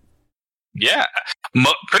 Yeah.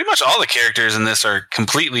 Pretty much all the characters in this are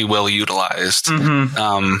completely well utilized.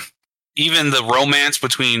 Mm-hmm. Even the romance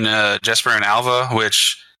between Jesper and Alva,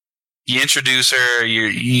 which you introduce her,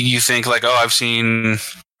 you think like, oh, I've seen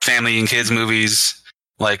family and kids movies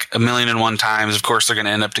like 1,000,001 times. Of course, they're going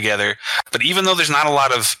to end up together. But even though there's not a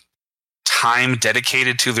lot of time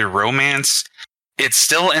dedicated to their romance, it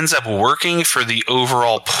still ends up working for the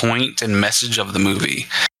overall point and message of the movie.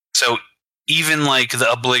 So even like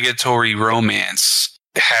the obligatory romance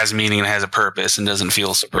has meaning and has a purpose and doesn't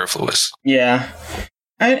feel superfluous. Yeah.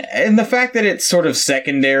 And the fact that it's sort of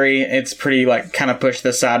secondary, it's pretty like kind of pushed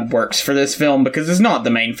aside, works for this film, because it's not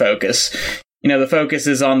the main focus. You know, the focus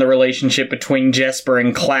is on the relationship between Jesper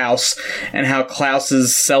and Klaus, and how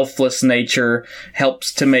Klaus's selfless nature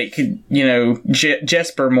helps to make, you know,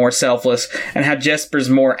 Jesper more selfless, and how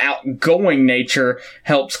Jesper's more outgoing nature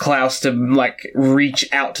helps Klaus to, like, reach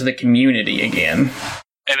out to the community again.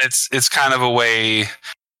 And it's kind of a way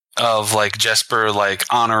of, like, Jesper, like,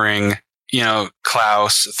 honoring, you know,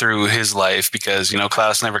 Klaus through his life, because, you know,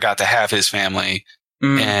 Klaus never got to have his family,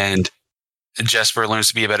 and Jesper learns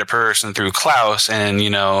to be a better person through Klaus, and, you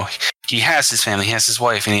know, he has his family, he has his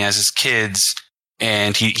wife, and he has his kids,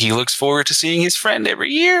 and he looks forward to seeing his friend every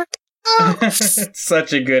year. It's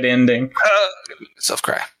such a good ending.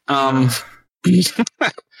 Self-cry. I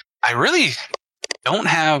really don't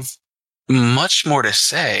have much more to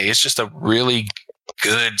say. It's just a really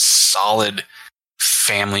good, solid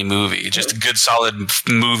family movie. Just a good, solid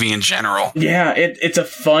movie in general. Yeah, it's a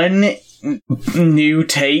fun new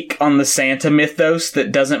take on the Santa mythos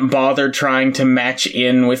that doesn't bother trying to match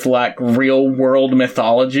in with like real world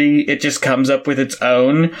mythology. It just comes up with its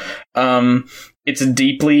own. It's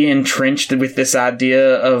deeply entrenched with this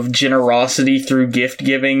idea of generosity through gift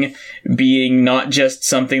giving being not just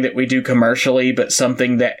something that we do commercially, but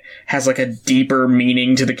something that has like a deeper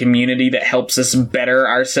meaning to the community that helps us better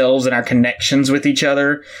ourselves and our connections with each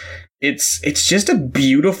other. It's just a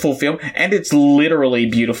beautiful film, and it's literally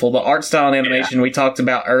beautiful. The art style and animation we talked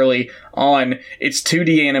about early on, it's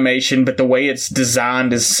 2D animation, but the way it's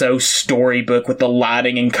designed is so storybook with the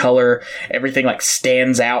lighting and color. Everything like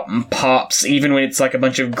stands out and pops, even when it's like a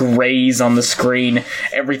bunch of grays on the screen.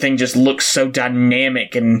 Everything just looks so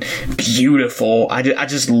dynamic and beautiful. I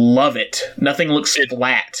just love it. Nothing looks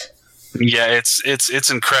flat. Yeah, it's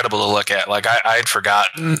incredible to look at. Like I'd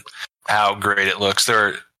forgotten how great it looks. There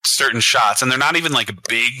are certain shots, and they're not even like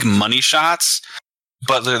big money shots,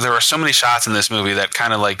 but there are so many shots in this movie that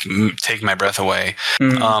kind of like take my breath away.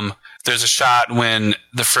 There's a shot when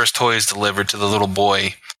the first toy is delivered to the little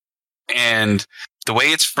boy, and the way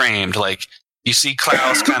it's framed, like you see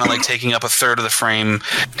Klaus kind of like taking up a third of the frame,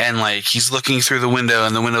 and like he's looking through the window,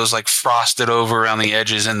 and the window's like frosted over around the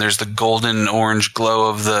edges, and there's the golden orange glow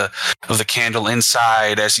of the candle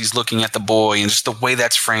inside as he's looking at the boy, and just the way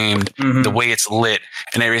that's framed, the way it's lit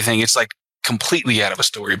and everything, it's like completely out of a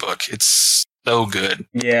storybook. It's so good.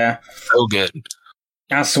 Yeah. So good.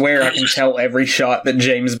 I swear I can tell every shot that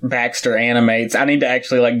James Baxter animates. I need to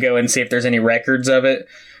actually like go and see if there's any records of it.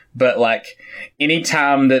 But like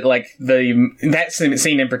anytime that like that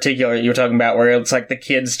scene in particular you were talking about, where it's like the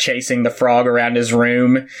kids chasing the frog around his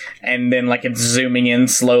room, and then like it's zooming in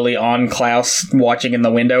slowly on Klaus watching in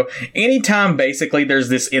the window. Anytime basically there's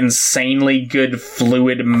this insanely good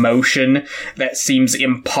fluid motion that seems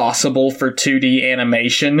impossible for 2D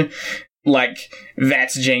animation, like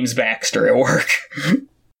that's James Baxter at work.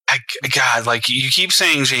 God, like you keep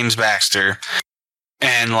saying James Baxter,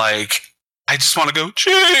 and like I just want to go,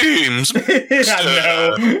 James.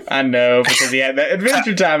 I know, because he had that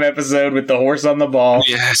Adventure Time episode with the horse on the ball.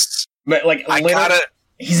 Yes, but like,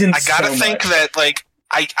 he's in. I gotta think that like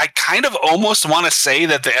I kind of almost want to say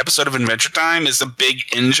that the episode of Adventure Time is a big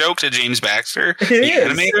in-joke to James Baxter, the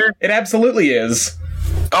animator. It absolutely is.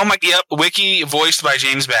 Oh my, yep, Wiki voiced by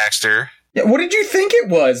James Baxter. Yeah, what did you think it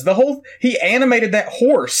was? He animated that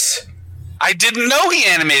horse. I didn't know he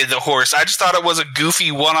animated the horse. I just thought it was a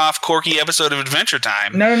goofy, one-off, quirky episode of Adventure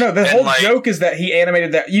Time. No. The whole joke is that he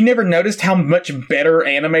animated that. You never noticed how much better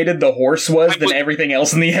animated the horse was than everything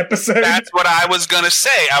else in the episode? That's what I was going to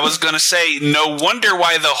say. I was going to say, no wonder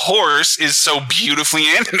why the horse is so beautifully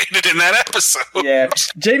animated in that episode. Yeah.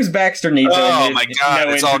 James Baxter needs oh my god,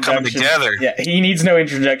 it's all coming together. Yeah, he needs no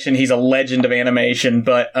introduction. He's a legend of animation,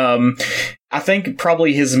 but I think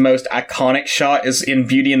probably his most iconic shot is in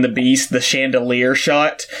Beauty and the Beast, the chandelier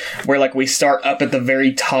shot, where like we start up at the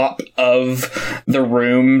very top of the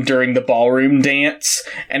room during the ballroom dance,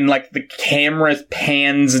 and like the camera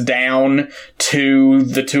pans down to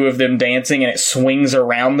the two of them dancing and it swings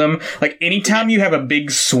around them. Like anytime you have a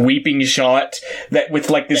big sweeping shot that with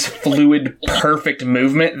like this fluid, perfect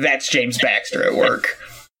movement, that's James Baxter at work.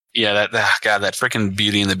 Yeah, that freaking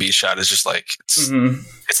Beauty and the Beast shot is just like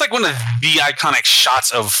it's like one of the iconic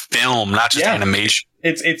shots of film, not just animation.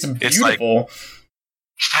 It's beautiful.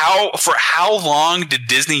 Like, how long did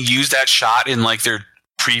Disney use that shot in like their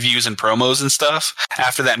previews and promos and stuff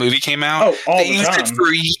after that movie came out? Oh, all they the used time. it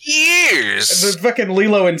for years. The fucking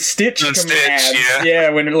Lilo and Stitch ads. Yeah,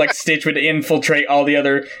 when like Stitch would infiltrate all the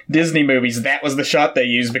other Disney movies, that was the shot they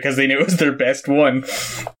used because they knew it was their best one.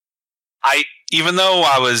 Even though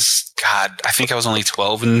I think I was only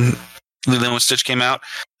 12 when Lilo and Stitch came out.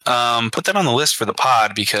 Put that on the list for the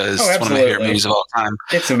pod because it's one of my favorite movies of all time.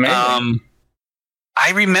 It's amazing.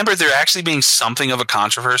 I remember there actually being something of a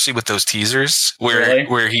controversy with those teasers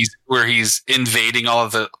where he's invading all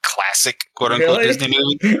of the classic quote unquote Disney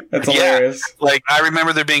movies. That's hilarious. Like I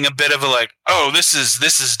remember there being a bit of a like, oh, this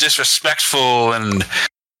is disrespectful and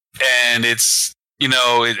it's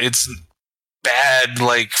it's bad,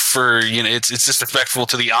 like for it's disrespectful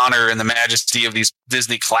to the honor and the majesty of these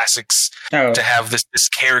Disney classics to have this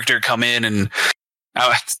character come in and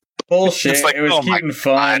bullshit. Like, it was cute and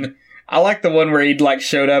fun. God. I like the one where he like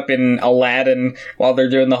showed up in Aladdin while they're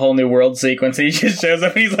doing the whole new world sequence. He just shows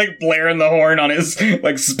up and he's like blaring the horn on his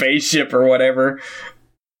like spaceship or whatever.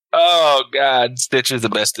 Oh god, Stitch is the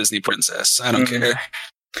best Disney princess. I don't care.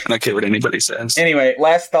 I don't care what anybody says. Anyway,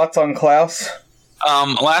 last thoughts on Klaus?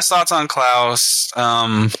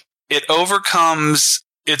 It overcomes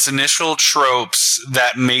its initial tropes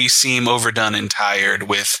that may seem overdone and tired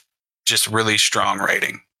with just really strong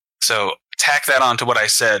writing. So tack that onto what I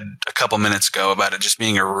said a couple minutes ago about it just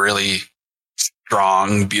being a really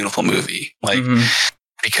strong, beautiful movie. Like,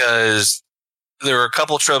 because there were a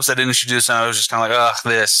couple tropes that introduced and I was just kind of like,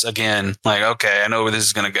 this again. Like, okay, I know where this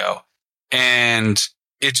is going to go. And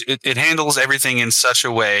it handles everything in such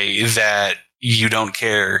a way that you don't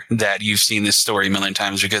care that you've seen this story a million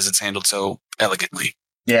times because it's handled so elegantly.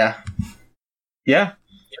 Yeah.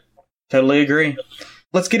 Totally agree.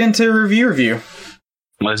 Let's get into review.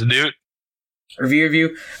 Let's do it.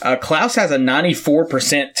 Review. Klaus has a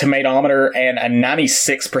 94% tomatometer and a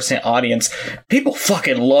 96% audience. People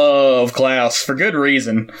fucking love Klaus for good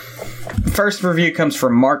reason. First review comes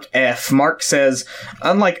from Mark F. Mark says,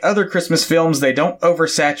 unlike other Christmas films, they don't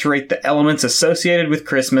oversaturate the elements associated with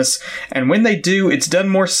Christmas, and when they do, it's done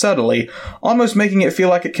more subtly, almost making it feel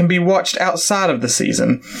like it can be watched outside of the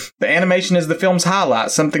season. The animation is the film's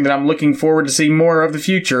highlight, something that I'm looking forward to see more of the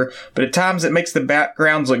future, but at times it makes the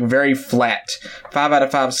backgrounds look very flat. 5 out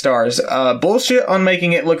of 5 stars. Bullshit on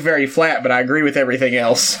making it look very flat, but I agree with everything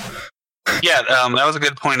else. Yeah, that was a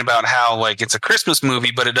good point about how like it's a Christmas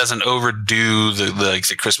movie, but it doesn't overdo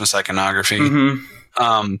the Christmas iconography.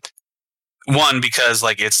 One, because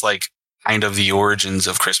like it's like kind of the origins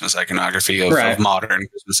of Christmas iconography of modern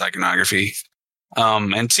Christmas iconography,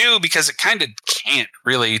 and two, because it kind of can't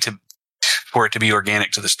really for it to be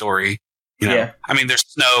organic to the story. I mean, there's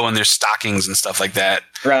snow and there's stockings and stuff like that.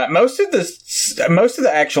 Right. Most of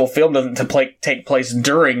the actual film doesn't take place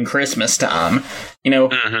during Christmas time.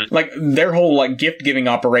 Like their whole like gift giving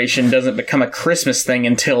operation doesn't become a Christmas thing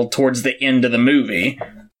until towards the end of the movie.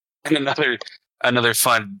 And another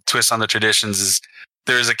fun twist on the traditions is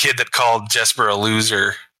there's a kid that called Jesper a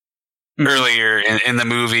loser earlier in the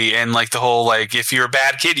movie, and like the whole like if you're a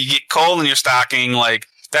bad kid, you get coal in your stocking, like.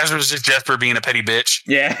 That was just Jesper being a petty bitch.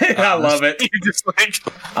 Yeah, I love it. Just like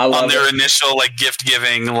on their initial like gift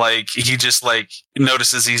giving, like he just like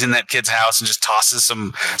notices he's in that kid's house and just tosses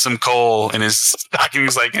some coal in his stocking.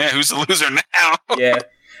 He's like, who's the loser now? Yeah.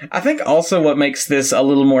 I think also what makes this a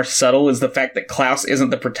little more subtle is the fact that Klaus isn't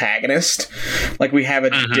the protagonist. Like we have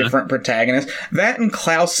a different protagonist. That and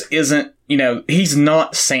Klaus isn't, he's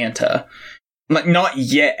not Santa. Like, not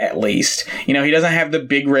yet, at least. He doesn't have the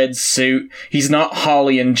big red suit. He's not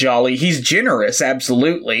holly and jolly. He's generous,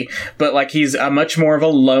 absolutely. But, like, he's much more of a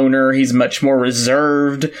loner. He's much more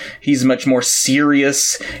reserved. He's much more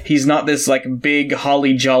serious. He's not this, like, big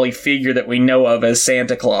holly jolly figure that we know of as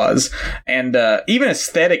Santa Claus. And, even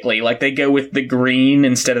aesthetically, like, they go with the green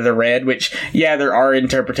instead of the red, which, yeah, there are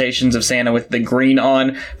interpretations of Santa with the green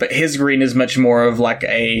on, but his green is much more of, like,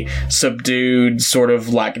 a subdued, sort of,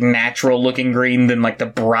 like, natural-looking green than like the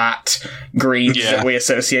bright greens that we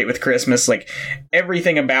associate with Christmas. Like,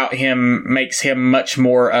 everything about him makes him much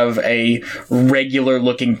more of a regular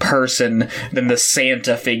looking person than the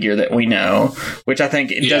Santa figure that we know, which I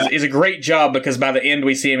think is a great job, because by the end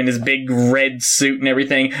we see him in his big red suit and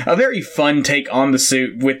everything. A very fun take on the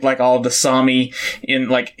suit with like all the Sami in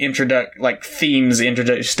like themes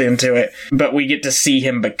introduced into it, but we get to see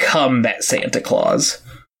him become that Santa Claus.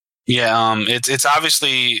 Yeah, it's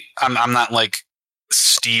obviously I'm not like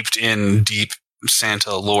steeped in deep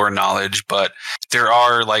Santa lore knowledge, but there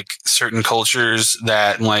are like certain cultures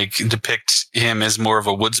that like depict him as more of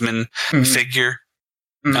a woodsman figure,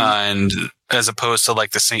 and as opposed to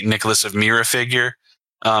like the Saint Nicholas of Myra figure.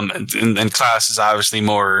 And Klaus is obviously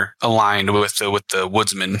more aligned with the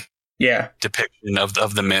woodsman. Yeah, depiction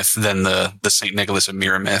of the myth than the Saint Nicholas of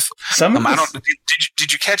Myra myth.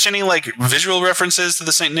 Did you catch any like visual references to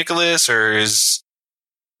the Saint Nicholas, or is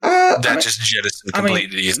that just jettisoned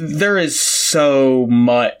completely? There is so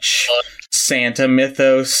much Santa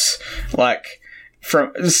mythos. Like,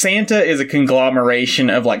 from Santa is a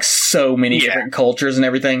conglomeration of like so many different cultures and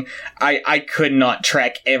everything. I could not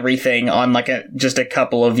track everything on like just a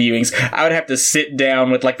couple of viewings. I would have to sit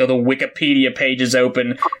down with like the Wikipedia pages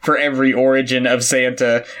open for every origin of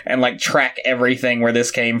Santa and like track everything where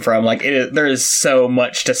this came from. Like, there is so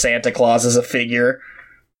much to Santa Claus as a figure.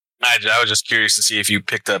 I was just curious to see if you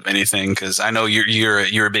picked up anything, because I know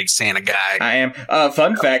you're a big Santa guy. I am.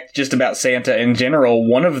 Fun fact, just about Santa in general,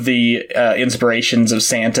 one of the inspirations of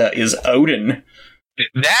Santa is Odin.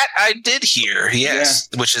 That I did hear, yes,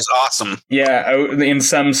 which is awesome. Yeah, in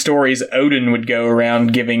some stories, Odin would go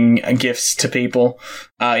around giving gifts to people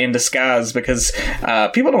in disguise, because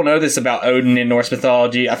people don't know this about Odin in Norse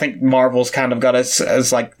mythology. I think Marvel's kind of got us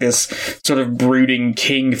as like this sort of brooding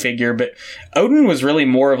king figure, but Odin was really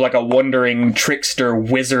more of like a wandering trickster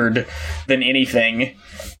wizard than anything.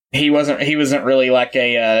 He wasn't really like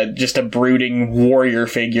just a brooding warrior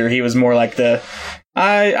figure. He was more like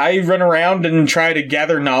I run around and try to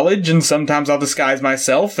gather knowledge, and sometimes I'll disguise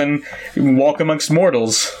myself and walk amongst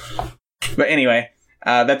mortals. But anyway,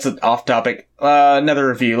 that's off topic. Another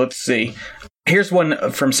review, let's see. Here's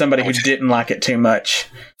one from somebody who didn't like it too much.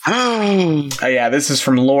 This is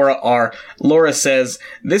from Laura R. Laura says,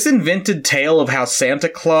 "This invented tale of how Santa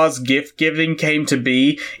Claus gift giving came to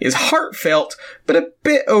be is heartfelt, but a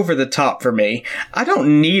bit over the top for me. I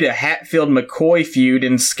don't need a Hatfield-McCoy feud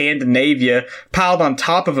in Scandinavia piled on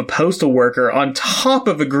top of a postal worker, on top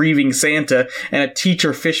of a grieving Santa and a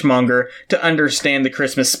teacher fishmonger to understand the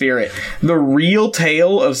Christmas spirit. The real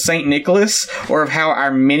tale of St. Nicholas, or of how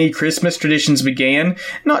our many Christmas traditions began,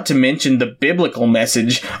 not to mention the biblical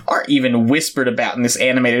message, aren't even whispered about in this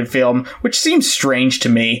animated film, which seems strange to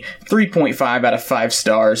me. 3.5 out of 5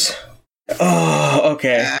 stars. Oh,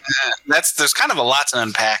 okay. There's kind of a lot to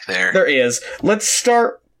unpack there. There is. Let's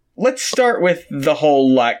start with the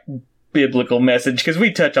whole, like, biblical message, because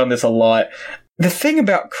we touch on this a lot. The thing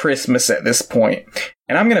about Christmas at this point,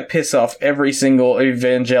 and I'm going to piss off every single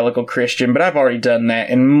evangelical Christian, but I've already done that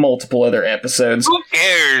in multiple other episodes. Who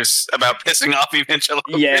cares about pissing off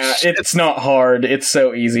evangelical Christians? Yeah, it's not hard. It's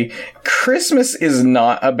so easy. Christmas is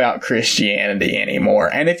not about Christianity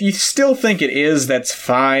anymore. And if you still think it is, that's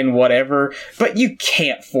fine, whatever. But you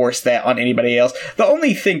can't force that on anybody else. The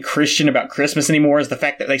only thing Christian about Christmas anymore is the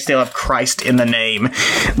fact that they still have Christ in the name.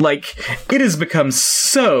 Like, it has become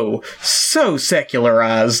so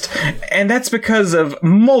secularized. And that's because of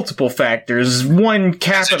multiple factors. One,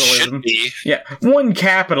 capitalism. Yeah, one,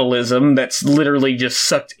 capitalism that's literally just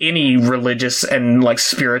sucked any religious and like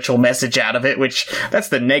spiritual message out of it, which that's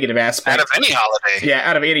the negative aspect. Out of any holiday. Yeah,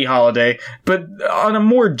 out of any holiday. But on a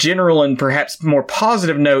more general and perhaps more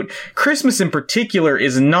positive note, Christmas in particular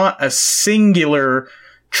is not a singular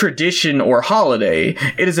tradition or holiday.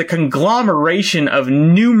 It is a conglomeration of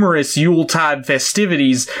numerous Yuletide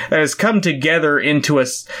festivities that has come together into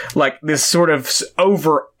this sort of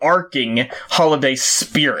overarching holiday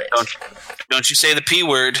spirit. Don't you say the P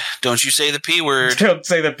word. Don't you say the P word. Don't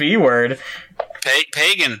say the P word.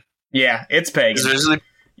 Pagan. Yeah, it's pagan.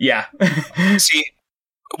 Yeah. See,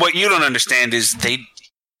 what you don't understand is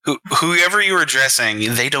whoever you were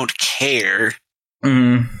addressing, they don't care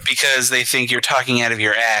because they think you're talking out of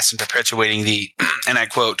your ass and perpetuating the, and I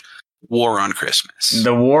quote, war on Christmas.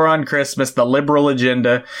 The war on Christmas, the liberal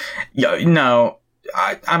agenda. No,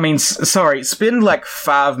 I mean, sorry, spend like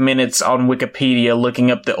 5 minutes on Wikipedia looking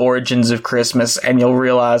up the origins of Christmas and you'll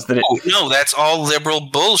realize that Oh, no, that's all liberal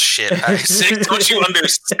bullshit, Isaac. Don't you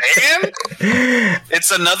understand? It's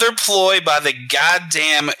another ploy by the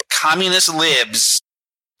goddamn communist libs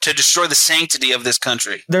to destroy the sanctity of this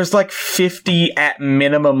country. There's like 50 at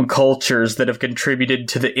minimum cultures that have contributed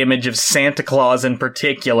to the image of Santa Claus in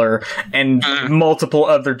particular, and multiple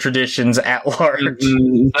other traditions at large.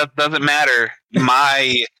 That doesn't matter.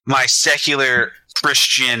 My secular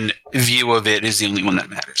Christian view of it is the only one that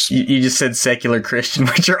matters. You just said secular Christian,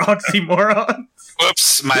 which are oxymorons.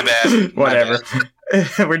 Whoops, my bad. Whatever. My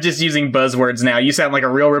bad. We're just using buzzwords now. You sound like a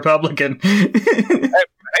real Republican.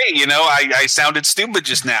 Hey, you know, I sounded stupid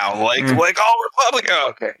just now. Like all Republican. Oh,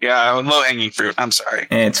 okay. Yeah, low-hanging fruit. I'm sorry.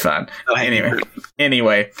 It's fine.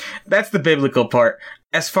 Anyway, that's the biblical part.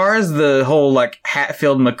 As far as the whole, like,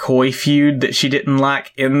 Hatfield-McCoy feud that she didn't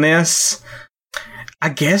like in this, I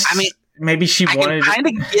guess maybe she wanted... I can kind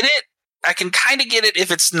of get it. I can kind of get it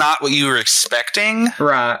if it's not what you were expecting.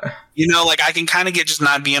 Right. You know, like, I can kind of get just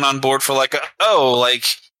not being on board for, like,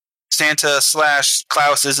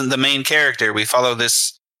 Santa/Klaus isn't the main character. We follow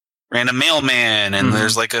this random mailman, and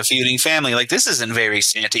there's like a feuding family. Like, this isn't very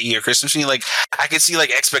Santa-y or Christmas-y. Like, I could see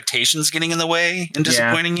like expectations getting in the way and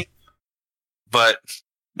disappointing you. But,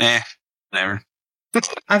 whatever.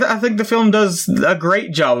 I think the film does a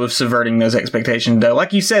great job of subverting those expectations, though.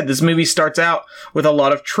 Like you said, this movie starts out with a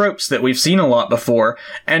lot of tropes that we've seen a lot before,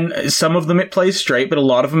 and some of them it plays straight, but a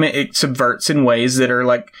lot of them it subverts in ways that are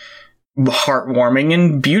like heartwarming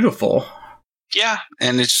and beautiful. Yeah,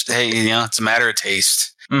 and it's it's a matter of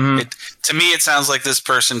taste. To me, it sounds like this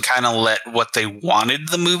person kind of let what they wanted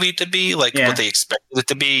the movie to be, like what they expected it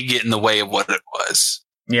to be, get in the way of what it was.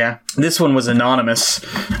 Yeah, this one was anonymous.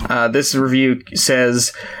 This review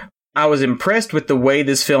says, I was impressed with the way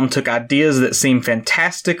this film took ideas that seemed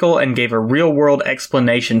fantastical and gave a real-world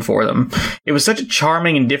explanation for them. It was such a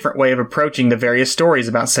charming and different way of approaching the various stories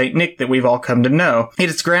about St. Nick that we've all come to know. It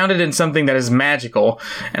is grounded in something that is magical,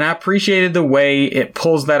 and I appreciated the way it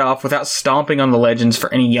pulls that off without stomping on the legends for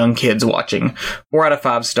any young kids watching. 4 out of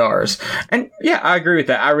 5 stars. And yeah, I agree with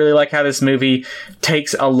that. I really like how this movie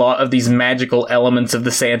takes a lot of these magical elements of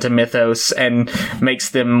the Santa mythos and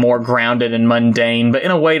makes them more grounded and mundane, but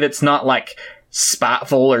in a way that's not like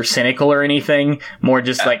spiteful or cynical or anything, more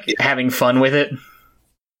just like having fun with it.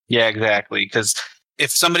 Yeah, exactly. Because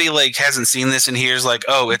if somebody like hasn't seen this and hears like,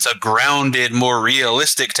 oh, it's a grounded, more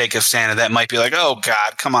realistic take of Santa, that might be like, oh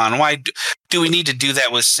God, come on, why do we need to do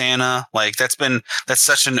that with Santa? Like that's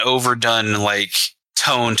such an overdone like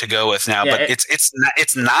tone to go with now, but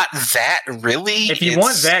it's not that really. If you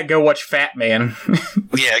want that, go watch Fat Man.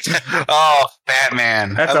 Yeah. Oh, Fat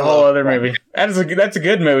Man. That's a whole other movie. That's a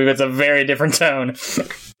good movie, but it's a very different tone.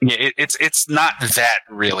 Yeah, it's not that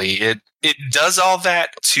really. It does all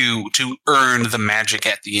that to earn the magic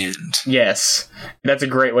at the end. Yes, that's a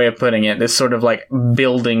great way of putting it. This sort of like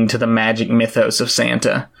building to the magic mythos of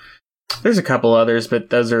Santa. There's a couple others, but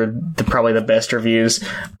those are probably the best reviews. You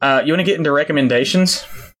want to get into recommendations?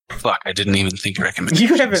 Fuck, I didn't even think recommendations.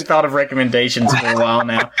 You haven't thought of recommendations for a while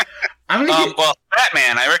now. Well, Fat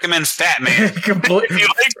Man. I recommend Fat Man. If you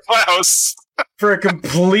like Klaus. For a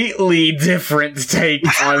completely different take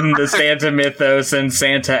on the Santa mythos and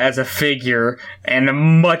Santa as a figure, and a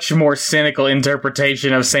much more cynical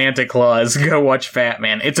interpretation of Santa Claus, go watch Fat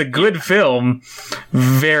Man. It's a good film.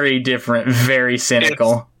 Very different, very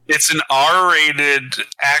cynical. It's an R-rated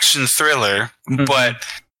action thriller, but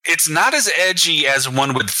it's not as edgy as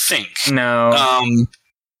one would think. No.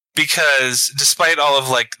 Because despite all of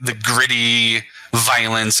like the gritty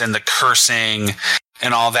violence and the cursing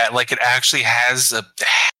and all that, like it actually has a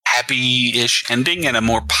happy-ish ending and a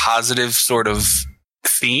more positive sort of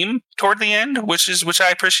theme toward the end, which I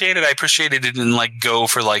appreciated. I appreciated it didn't like go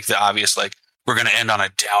for like the obvious, like we're going to end on a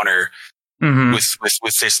downer. With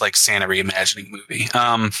this like Santa reimagining movie.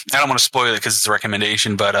 I don't want to spoil it because it's a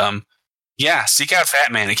recommendation, but yeah, seek out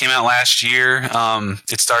Fat Man. It came out last year.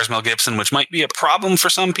 It stars Mel Gibson, which might be a problem for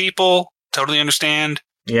some people. Totally understand.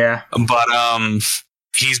 Yeah, but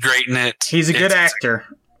he's great in it. He's a good actor.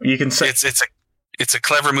 You can say it's a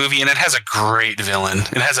clever movie, and it has a great villain.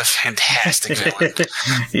 It has a fantastic villain.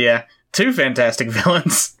 Yeah, 2 fantastic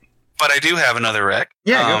villains. But I do have another rec.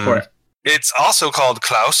 Yeah, go for it. It's also called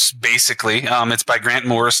Klaus, basically. It's by Grant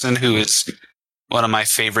Morrison, who is one of my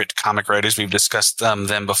favorite comic writers. We've discussed them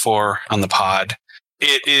before on the pod.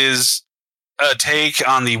 It is a take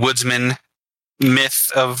on the woodsman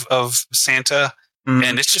myth of Santa,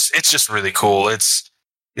 and it's just really cool. It's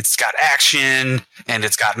got action, and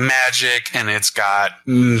it's got magic, and it's got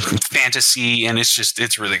fantasy, and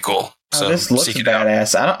it's really cool. So this looks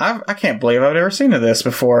badass. I can't believe I've never seen this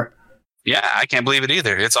before. Yeah, I can't believe it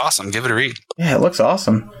either. It's awesome. Give it a read. Yeah, it looks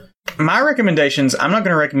awesome. My recommendations, I'm not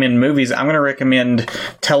going to recommend movies. I'm going to recommend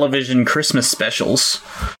television Christmas specials.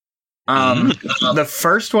 The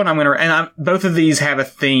first one I'm going to, both of these have a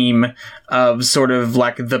theme of sort of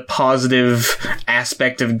like the positive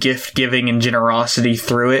aspect of gift giving and generosity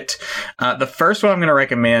through it. The first one I'm going to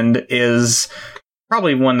recommend is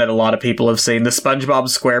probably one that a lot of people have seen, the SpongeBob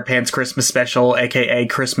SquarePants Christmas special, aka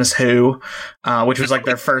Christmas Who, which was like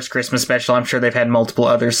their first Christmas special. I'm sure they've had multiple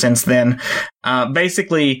others since then.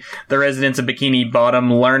 Basically, the residents of Bikini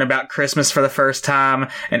Bottom learn about Christmas for the first time,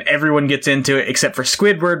 and everyone gets into it except for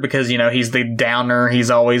Squidward because, he's the downer. He's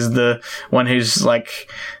always the one who's like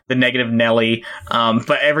the negative Nelly.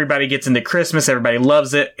 But everybody gets into Christmas. Everybody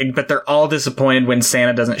loves it, but they're all disappointed when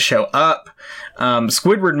Santa doesn't show up.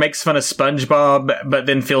 Squidward makes fun of SpongeBob, but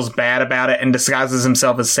then feels bad about it and disguises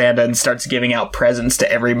himself as Santa and starts giving out presents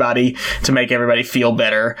to everybody to make everybody feel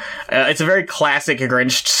better. It's a very classic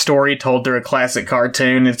Grinch story told through a classic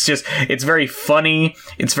cartoon. It's very funny.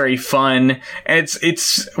 It's very fun. And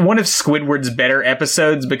it's one of Squidward's better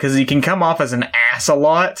episodes because he can come off as an ass a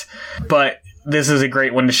lot, but this is a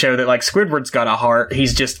great one to show that, like, Squidward's got a heart.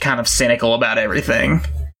 He's just kind of cynical about everything.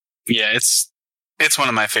 Yeah, it's one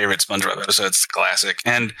of my favorite SpongeBob episodes. It's a classic.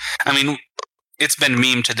 And, I mean, it's been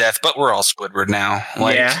memed to death, but we're all Squidward now.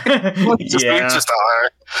 Like, yeah.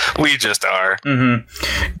 We just are.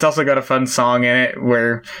 Mm-hmm. It's also got a fun song in it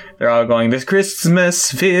where they're all going, "This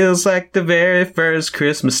Christmas feels like the very first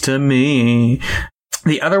Christmas to me."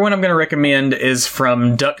 The other one I'm going to recommend is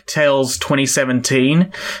from DuckTales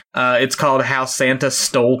 2017. It's called How Santa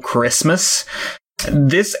Stole Christmas.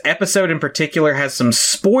 This episode in particular has some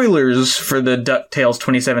spoilers for the DuckTales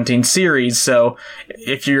 2017 series, so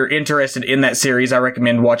if you're interested in that series, I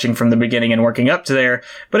recommend watching from the beginning and working up to there.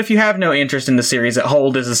 But if you have no interest in the series at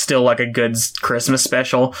whole, this is still like a good Christmas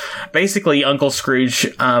special. Basically, Uncle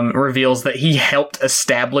Scrooge reveals that he helped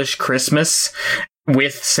establish Christmas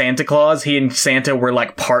with Santa Claus. He and Santa were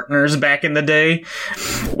like partners back in the day,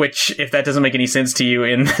 which, if that doesn't make any sense to you,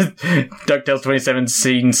 in DuckTales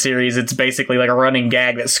 2017 series, it's basically like a running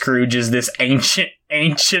gag that Scrooge is this ancient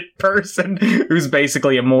person who's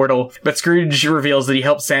basically immortal. But Scrooge reveals that he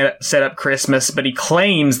helped Santa set up Christmas, but he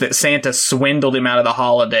claims that Santa swindled him out of the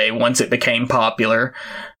holiday once it became popular.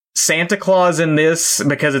 Santa Claus in this,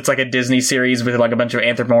 because it's like a Disney series with like a bunch of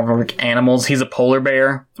anthropomorphic animals, he's a polar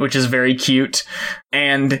bear, which is very cute.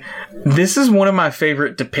 And this is one of my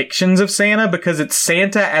favorite depictions of Santa because it's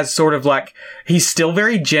Santa as sort of like, he's still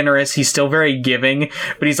very generous, he's still very giving,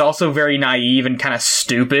 but he's also very naive and kind of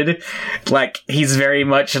stupid. Like, he's very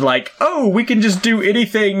much like, oh, we can just do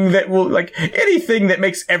anything that will, like, anything that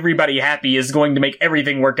makes everybody happy is going to make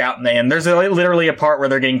everything work out in the end. There's literally a part where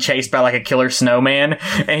they're getting chased by like a killer snowman,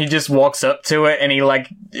 and he just walks up to it and he like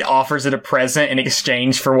offers it a present in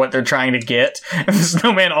exchange for what they're trying to get. And the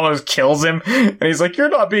snowman almost kills him. And he's like, "You're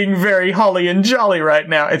not being very holly and jolly right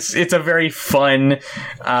now." It's a very fun,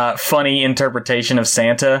 funny interpretation of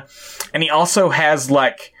Santa. And he also has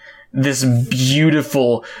like this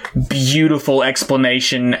beautiful, beautiful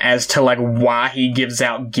explanation as to like why he gives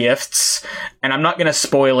out gifts. And I'm not going to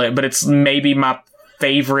spoil it, but it's maybe my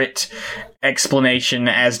favorite explanation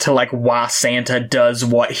as to like why Santa does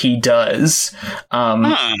what he does.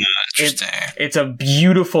 Interesting. It's a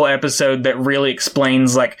beautiful episode that really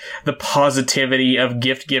explains like the positivity of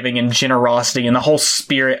gift giving and generosity and the whole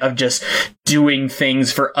spirit of just doing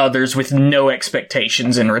things for others with no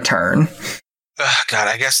expectations in return. God,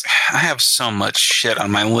 I guess I have so much shit on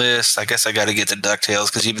my list. I guess I got to get to DuckTales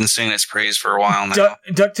because you've been singing its praise for a while now.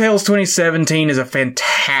 DuckTales 2017 is a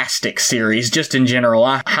fantastic series, just in general.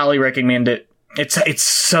 I highly recommend it. It's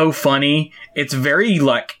so funny. It's very,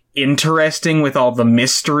 like, interesting with all the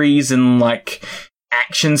mysteries and, like,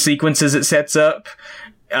 action sequences it sets up.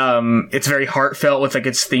 It's very heartfelt with, like,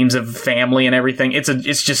 its themes of family and everything.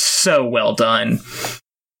 It's just so well done.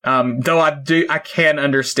 Though I can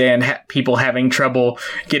understand people having trouble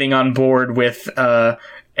getting on board with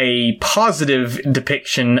a positive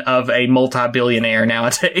depiction of a multi-billionaire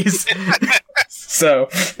nowadays. So,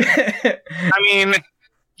 I mean,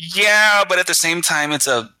 yeah, but at the same time, it's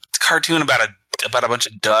a cartoon about a bunch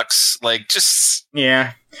of ducks. Like, just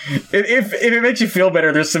yeah. If it makes you feel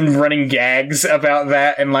better, there's some running gags about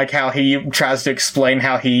that and like how he tries to explain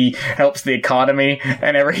how he helps the economy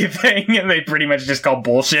and everything, and they pretty much just call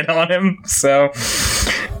bullshit on him. So,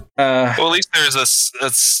 Well, at least there's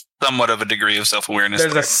a somewhat of a degree of self-awareness.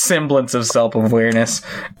 There's a semblance of self-awareness.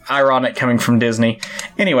 Ironic coming from Disney.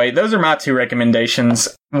 Anyway, those are my 2 recommendations.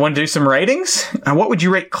 Want to do some ratings? What would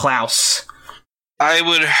you rate Klaus? I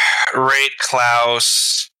would rate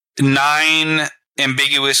Klaus 9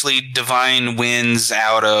 ambiguously divine wins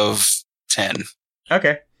out of 10.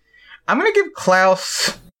 Okay. I'm going to give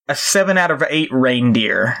Klaus a 7 out of 8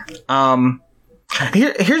 reindeer.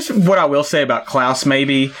 Here's what I will say about Klaus,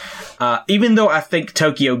 maybe. Even though I think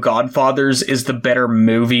Tokyo Godfathers is the better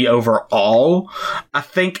movie overall, I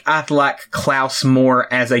think I like Klaus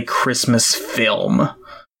more as a Christmas film.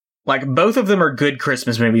 Like, both of them are good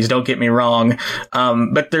Christmas movies, don't get me wrong.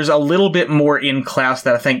 But there's a little bit more in Klaus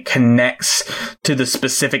that I think connects to the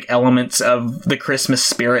specific elements of the Christmas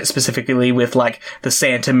spirit, specifically with, like, the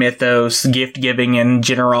Santa mythos, gift-giving, and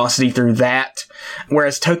generosity through that.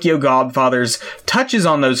 Whereas Tokyo Godfathers touches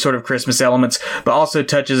on those sort of Christmas elements, but also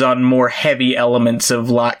touches on more heavy elements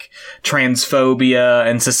of, like, transphobia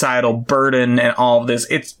and societal burden and all of this.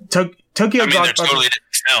 It's Tokyo Godfathers. They're totally different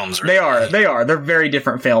films, right? They are. They're very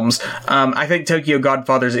different films. I think Tokyo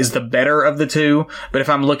Godfathers is the better of the 2, but if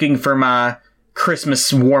I'm looking for my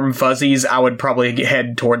Christmas warm fuzzies, I would probably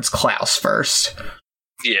head towards Klaus first.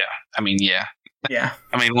 Yeah. Yeah.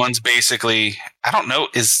 One's basically, I don't know,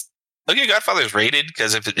 is Tokyo Godfathers rated?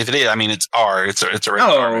 Because if it is, it's R. It's a rated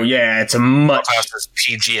R. Oh, yeah, it's a much... Klaus is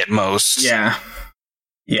PG at most. Yeah.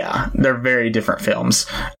 Yeah, they're very different films.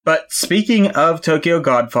 But speaking of Tokyo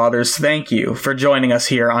Godfathers, thank you for joining us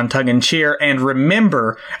here on Tug and Cheer. And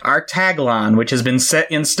remember our tagline, which has been set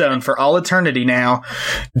in stone for all eternity now: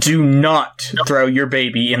 do not throw your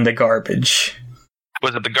baby in the garbage.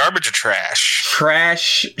 Was it the garbage or trash?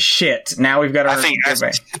 Trash shit. Now we've got our...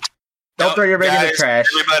 Don't throw your baby in the trash.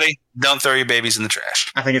 Everybody, don't throw your babies in the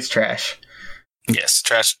trash. I think it's trash. Yes,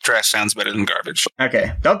 trash sounds better than garbage.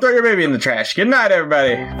 Okay, don't throw your baby in the trash. Good night,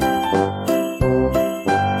 everybody.